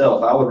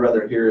myself, I would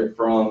rather hear it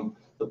from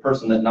the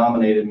person that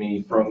nominated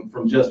me from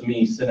just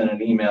me sending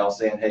an email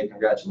saying, hey,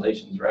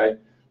 congratulations, right?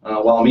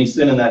 While me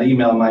sending that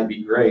email might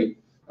be great,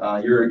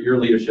 your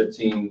leadership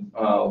team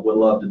would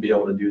love to be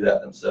able to do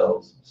that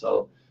themselves.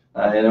 So,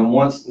 and then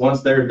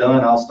once they're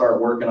done, I'll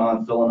start working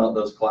on filling up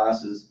those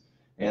classes,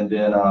 and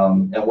then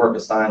and work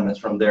assignments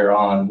from there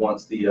on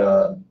once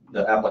the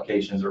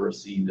applications are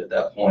received at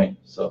that point.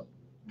 So,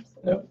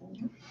 yep.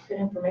 Good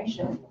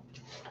information.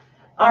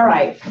 All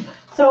right,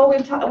 so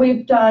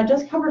we've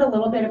just covered a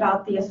little bit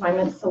about the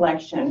assignment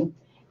selection.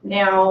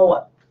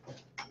 Now,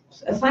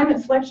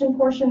 assignment selection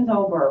portion's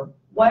over.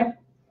 What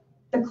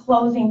the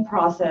closing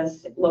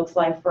process looks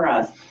like for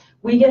us.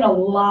 We get a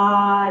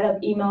lot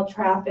of email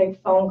traffic,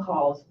 phone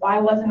calls. Why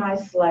wasn't I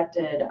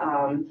selected?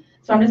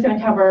 So I'm just going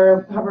to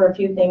cover a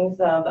few things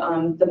of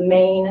the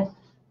main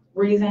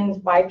reasons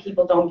why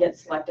people don't get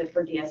selected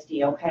for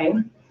DSD, okay?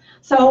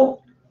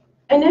 So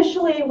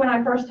initially, when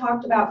I first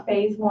talked about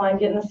phase 1,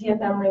 getting the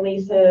CFM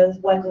releases,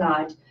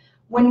 whatnot,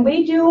 when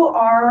we do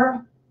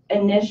our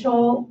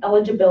initial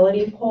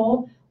eligibility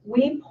poll,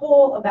 we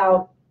pull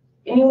about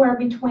anywhere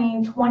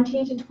between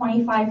 20 to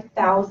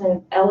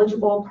 25,000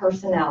 eligible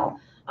personnel.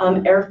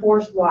 Air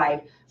Force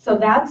wide. So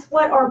that's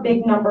what our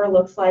big number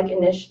looks like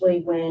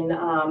initially when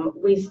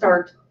we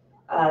start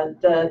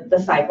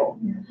the cycle.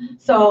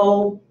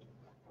 So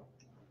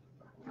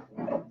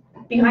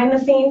behind the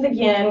scenes,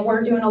 again,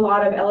 we're doing a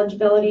lot of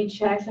eligibility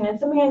checks, and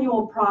it's a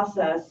manual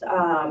process.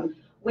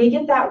 We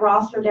get that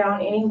roster down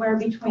anywhere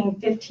between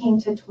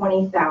 15 to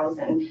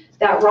 20,000.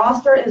 That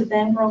roster is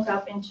then broke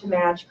up into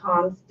match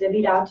comms,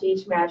 divvied out to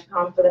each match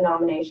comm for the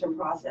nomination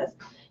process.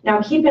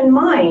 Now, keep in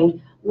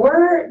mind,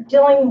 we're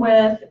dealing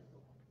with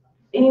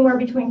anywhere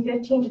between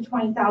 15 to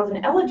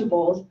 20,000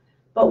 eligibles,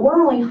 but we're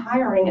only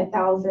hiring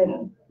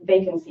 1,000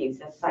 vacancies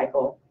this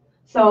cycle.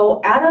 So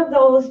out of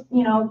those,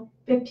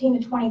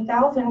 15 to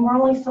 20,000, we're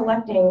only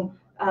selecting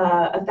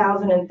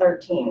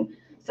 1,013.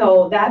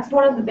 So that's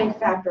one of the big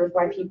factors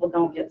why people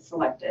don't get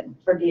selected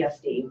for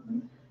DSD.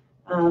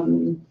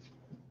 And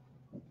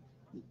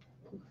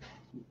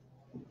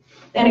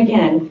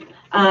again,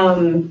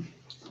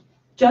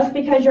 just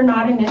because you're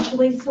not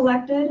initially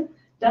selected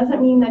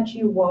doesn't mean that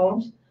you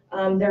won't.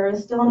 There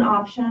is still an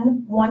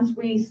option. Once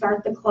we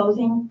start the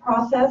closing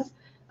process,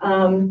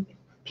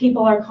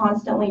 people are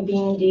constantly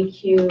being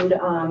DQ'd.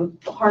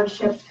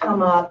 Hardships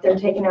come up. They're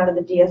taken out of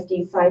the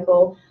DSD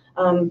cycle.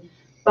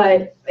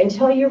 But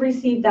until you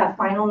receive that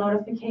final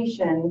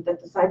notification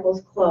that the cycle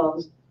is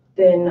closed,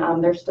 then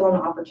there's still an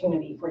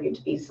opportunity for you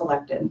to be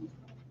selected.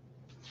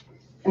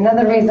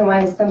 Another reason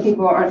why some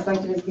people aren't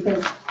selected is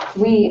because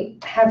we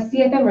have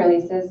CFM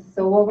releases.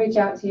 So we'll reach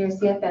out to your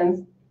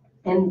CFMs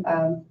and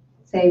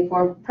say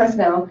for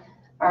personnel,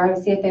 our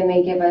CFM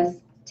may give us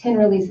 10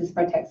 releases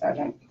for tech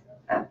sergeant.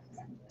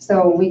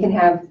 So we can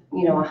have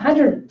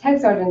 100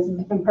 tech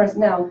sergeants from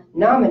personnel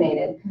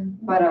nominated,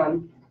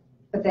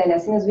 but then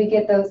as soon as we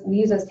get those, we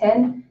use those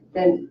 10,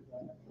 then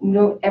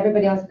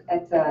everybody else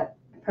at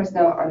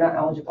personnel are not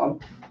eligible.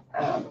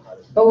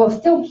 But we'll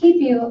still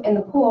keep you in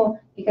the pool,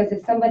 because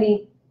if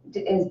somebody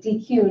is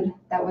DQ'd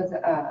that was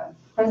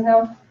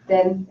personnel,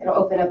 then it'll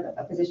open up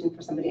a position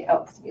for somebody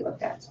else to be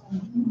looked at.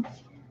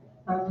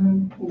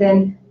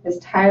 Then this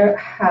your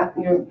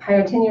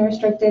higher tenure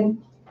restricted,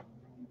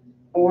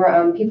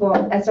 or people,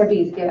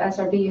 SRBs. If you have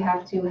SRB, you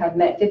have to have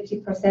met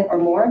 50% or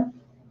more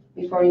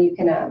before you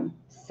can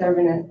serve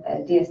in a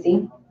DSD.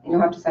 And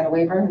you'll have to sign a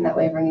waiver, and that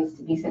waiver needs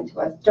to be sent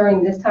to us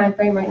during this time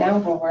frame right now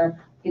when we're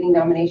getting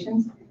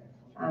nominations.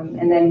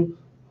 And then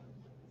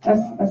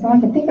that's all I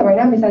can think of right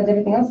now, besides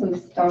everything else we've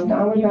stomped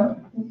on.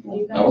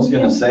 I was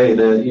going to say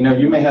that,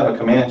 you may have a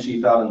command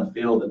chief out in the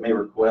field that may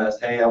request,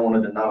 hey, I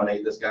wanted to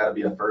nominate this guy to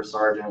be a first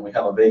sergeant. We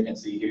have a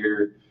vacancy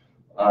here.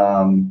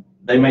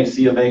 They may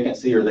see a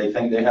vacancy, or they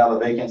think they have a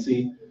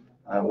vacancy.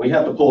 We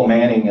have to pull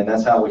manning, and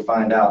that's how we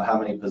find out how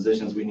many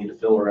positions we need to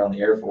fill around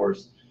the Air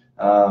Force.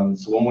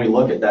 So when we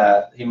look at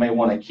that, he may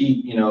want to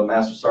keep,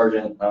 Master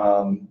Sergeant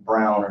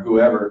Brown or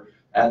whoever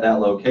at that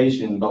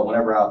location, but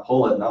whenever I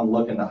pull it and I'm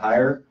looking to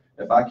hire,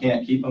 if I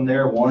can't keep him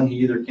there, one, he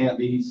either can't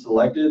be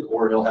selected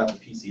or he'll have to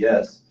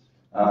PCS.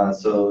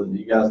 So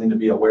you guys need to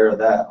be aware of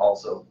that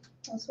also.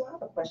 So I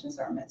have a question,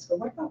 Sir Metzger.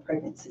 What about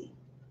pregnancy?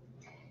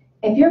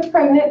 If you're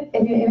pregnant,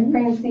 if you have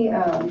pregnancy,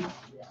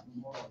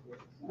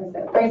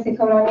 pregnancy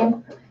code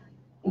on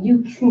you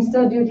can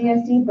still do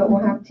DSD, but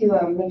we'll have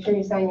to make sure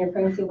you sign your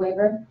pregnancy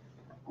waiver,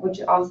 which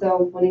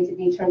also will need to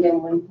be turned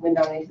in when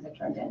nominations are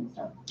turned in.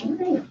 So. All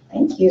right,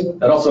 thank you.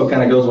 That also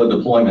kind of goes with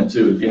deployment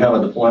too. If you have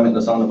a deployment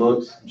that's on the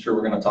books, I'm sure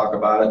we're going to talk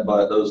about it,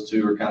 but those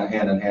two are kind of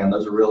hand in hand.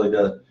 Those are really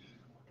the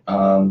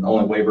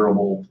only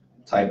waiverable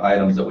type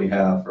items that we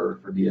have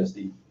for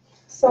DSD.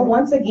 So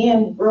once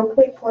again, real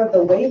quick, for the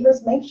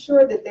waivers, make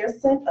sure that they're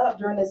sent up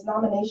during this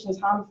nomination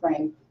time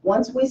frame.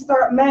 Once we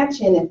start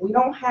matching, if we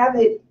don't have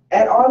it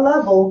at our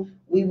level,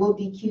 we will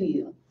DQ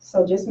you.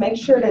 So just make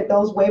sure that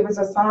those waivers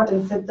are signed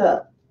and sent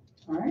up.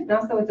 All right. And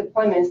also with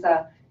deployments,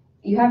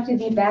 you have to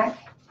be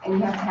back, and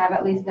you have to have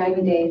at least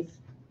 90 days.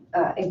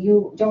 If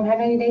you don't have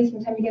 90 days from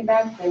the time you get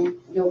back, then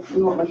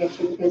we won't look at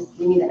you, because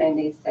we need that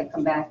 90 days to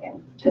come back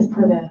and Just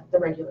for the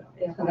regular.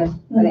 Yeah. for the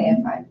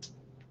AF5.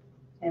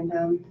 And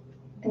I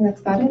think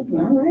that's about it.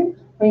 All right.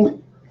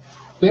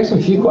 We have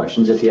some few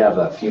questions if you have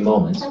a few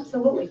moments.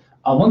 Absolutely.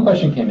 One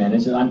question came in.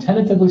 It says, I'm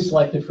tentatively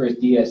selected for a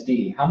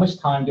DSD. How much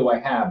time do I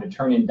have to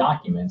turn in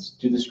documents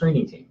to the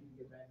screening team?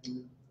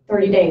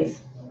 30 days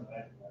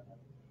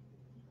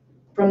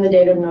from the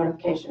date of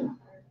notification.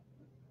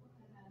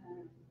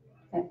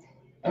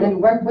 And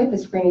then work with the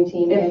screening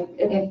team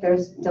if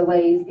there's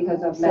delays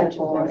because of Such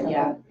medical or as that, something.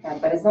 yeah. Yeah,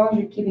 but as long as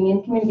you're keeping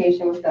in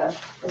communication with the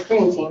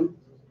screening team.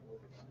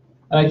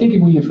 And I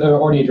think we've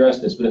already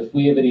addressed this, but if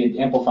we have any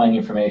amplifying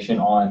information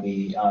on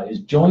the, is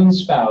joint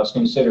spouse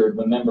considered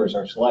when members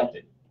are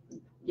selected?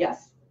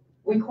 Yes.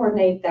 We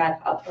coordinate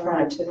that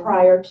upfront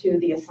prior to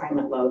the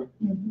assignment load.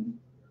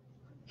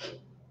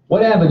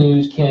 What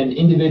avenues can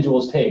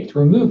individuals take to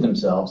remove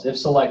themselves, if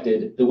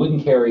selected, that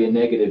wouldn't carry a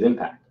negative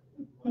impact?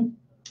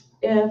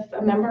 If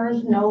a member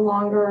is no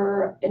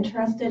longer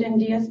interested in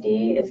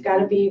DSD, it's got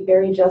to be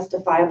very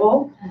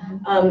justifiable.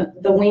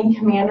 The wing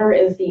commander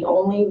is the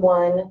only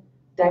one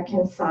that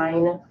can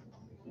sign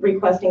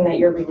requesting that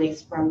you're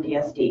released from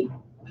DSD.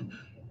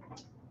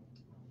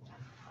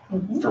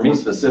 for me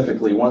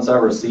specifically, once I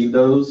receive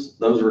those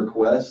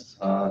requests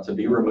to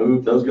be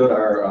removed, those go to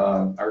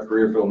our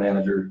career field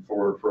manager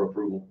for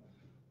approval.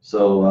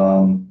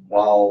 So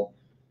while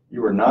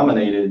you were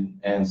nominated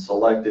and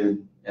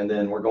selected, and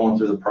then we're going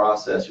through the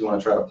process, you want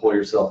to try to pull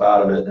yourself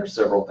out of it. There's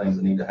several things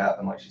that need to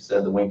happen. Like she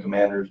said, the wing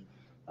commander's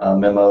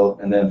memo,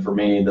 and then for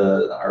me,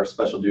 our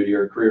special duty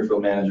or career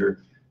field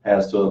manager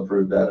has to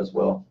approve that as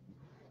well.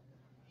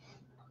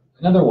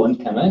 Another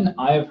one coming.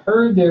 I've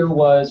heard there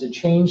was a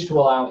change to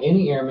allow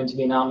any airman to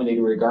be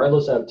nominated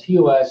regardless of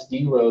TOS,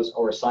 DROS,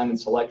 or assignment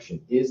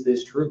selection. Is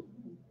this true?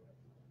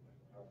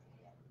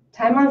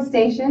 Time on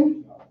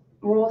station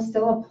rules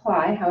still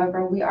apply.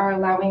 However, we are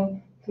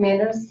allowing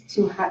commanders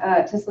to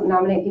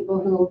nominate people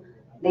who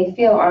they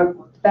feel are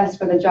best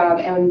for the job.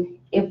 And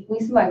if we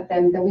select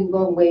them, then we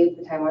will waive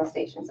the time on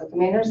station. So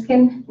commanders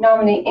can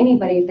nominate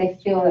anybody if they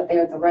feel that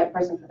they're the right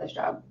person for this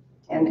job.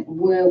 And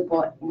we'll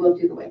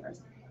do the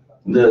waivers.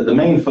 The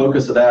main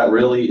focus of that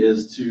really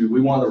is we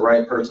want the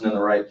right person in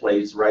the right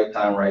place, right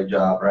time, right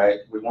job, right?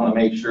 We want to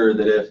make sure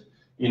that if,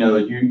 you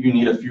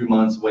need a few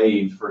months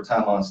waived for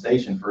time on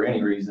station for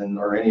any reason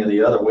or any of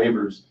the other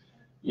waivers,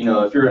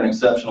 if you're an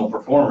exceptional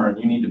performer and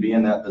you need to be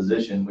in that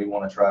position, we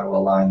want to try to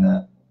align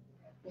that.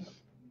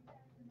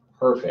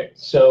 Perfect.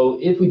 So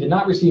if we did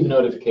not receive a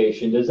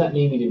notification, does that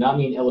mean we do not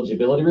meet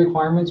eligibility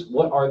requirements?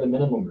 What are the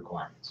minimum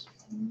requirements?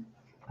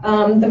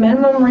 The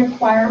minimum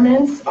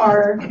requirements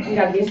are you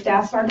got to be a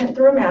staff sergeant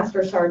through a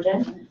master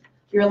sergeant.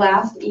 Your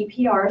last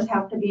EPRs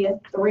have to be a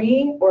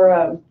 3,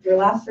 or your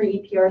last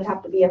 3 EPRs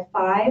have to be a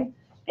 5,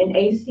 an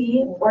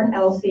AC or an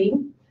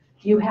LC.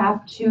 You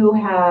have to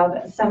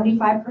have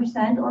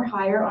 75% or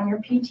higher on your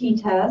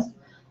PT test.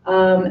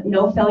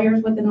 No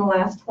failures within the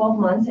last 12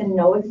 months and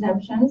no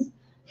exemptions.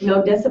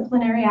 No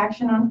disciplinary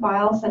action on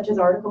file such as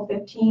Article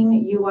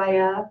 15,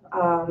 UIF,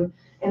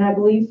 and I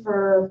believe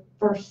for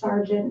first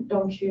sergeant,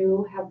 don't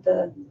you have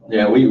the?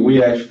 Yeah,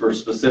 we asked for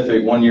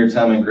specific 1-year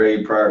time and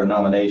grade prior to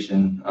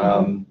nomination.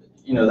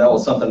 That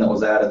was something that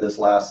was added this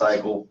last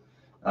cycle.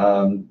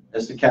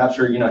 Is to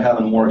capture,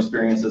 having more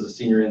experience as a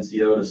senior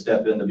NCO to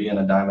step into being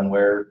a diamond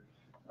wearer.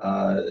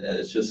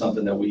 It's just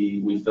something that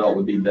we felt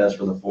would be best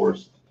for the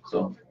force.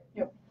 So.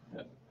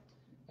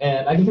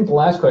 And I think the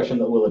last question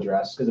that we'll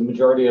address, because the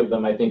majority of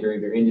them I think are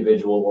either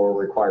individual or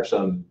require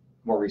some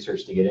more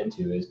research to get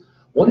into, is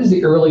what is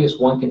the earliest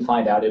one can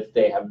find out if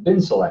they have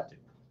been selected?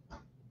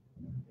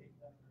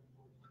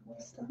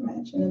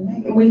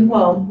 We're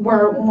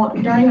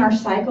during our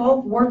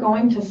cycle, we're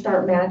going to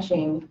start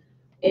matching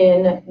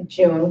in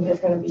June. It's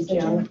going to be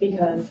June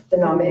because the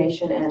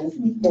nomination ends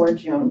for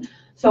June.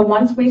 So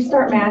once we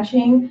start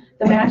matching,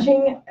 the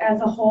matching as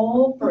a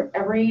whole for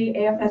every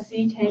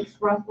AFSC takes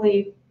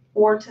roughly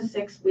 4 to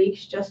 6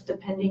 weeks, just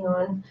depending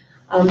on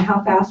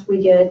how fast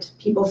we get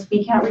people's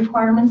SPCAT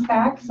requirements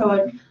back.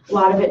 So a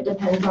lot of it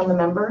depends on the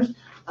members.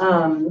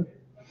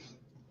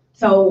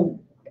 So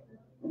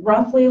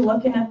roughly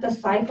looking at the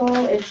cycle,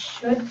 it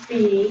should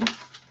be,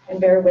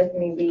 and bear with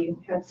me, we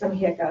had some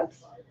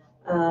hiccups.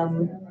 I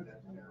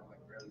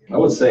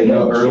would say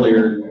no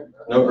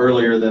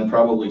earlier than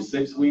probably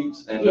 6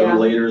 weeks, and no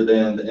later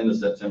than the end of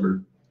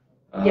September.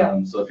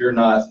 So if you're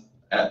not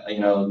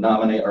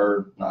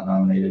not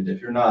nominated,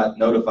 if you're not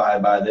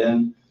notified by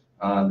then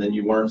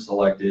you weren't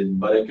selected,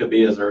 but it could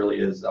be as early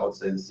as, I would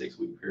say, the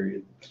 6-week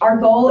period. Our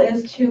goal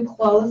is to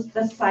close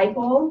the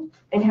cycle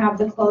and have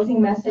the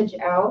closing message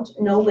out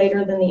no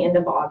later than the end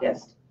of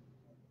August.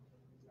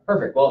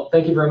 Perfect. Well,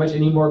 thank you very much.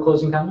 Any more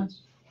closing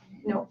comments?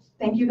 No.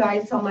 Thank you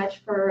guys so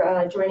much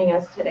for joining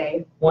us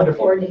today.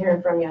 Wonderful. Look forward to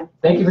hearing from you.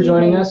 Thank you for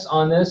joining us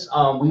on this.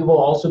 We will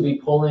also be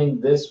pulling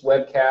this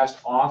webcast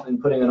off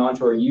and putting it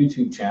onto our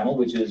YouTube channel,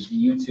 which is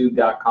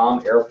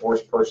youtube.com Air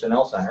Force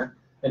Personnel Center.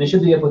 And it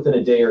should be up within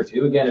a day or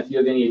two. Again, if you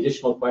have any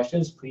additional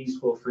questions, please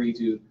feel free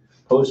to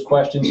post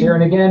questions here.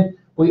 And again,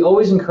 we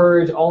always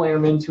encourage all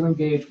airmen to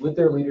engage with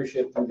their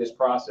leadership through this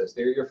process.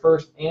 They're your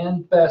first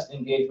and best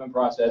engagement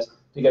process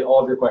to get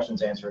all of your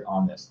questions answered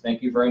on this.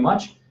 Thank you very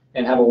much,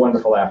 and have a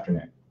wonderful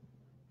afternoon.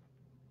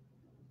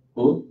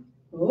 Ooh.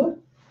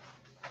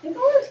 It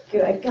was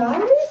good,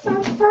 guys.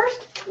 Our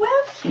first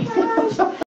webcast.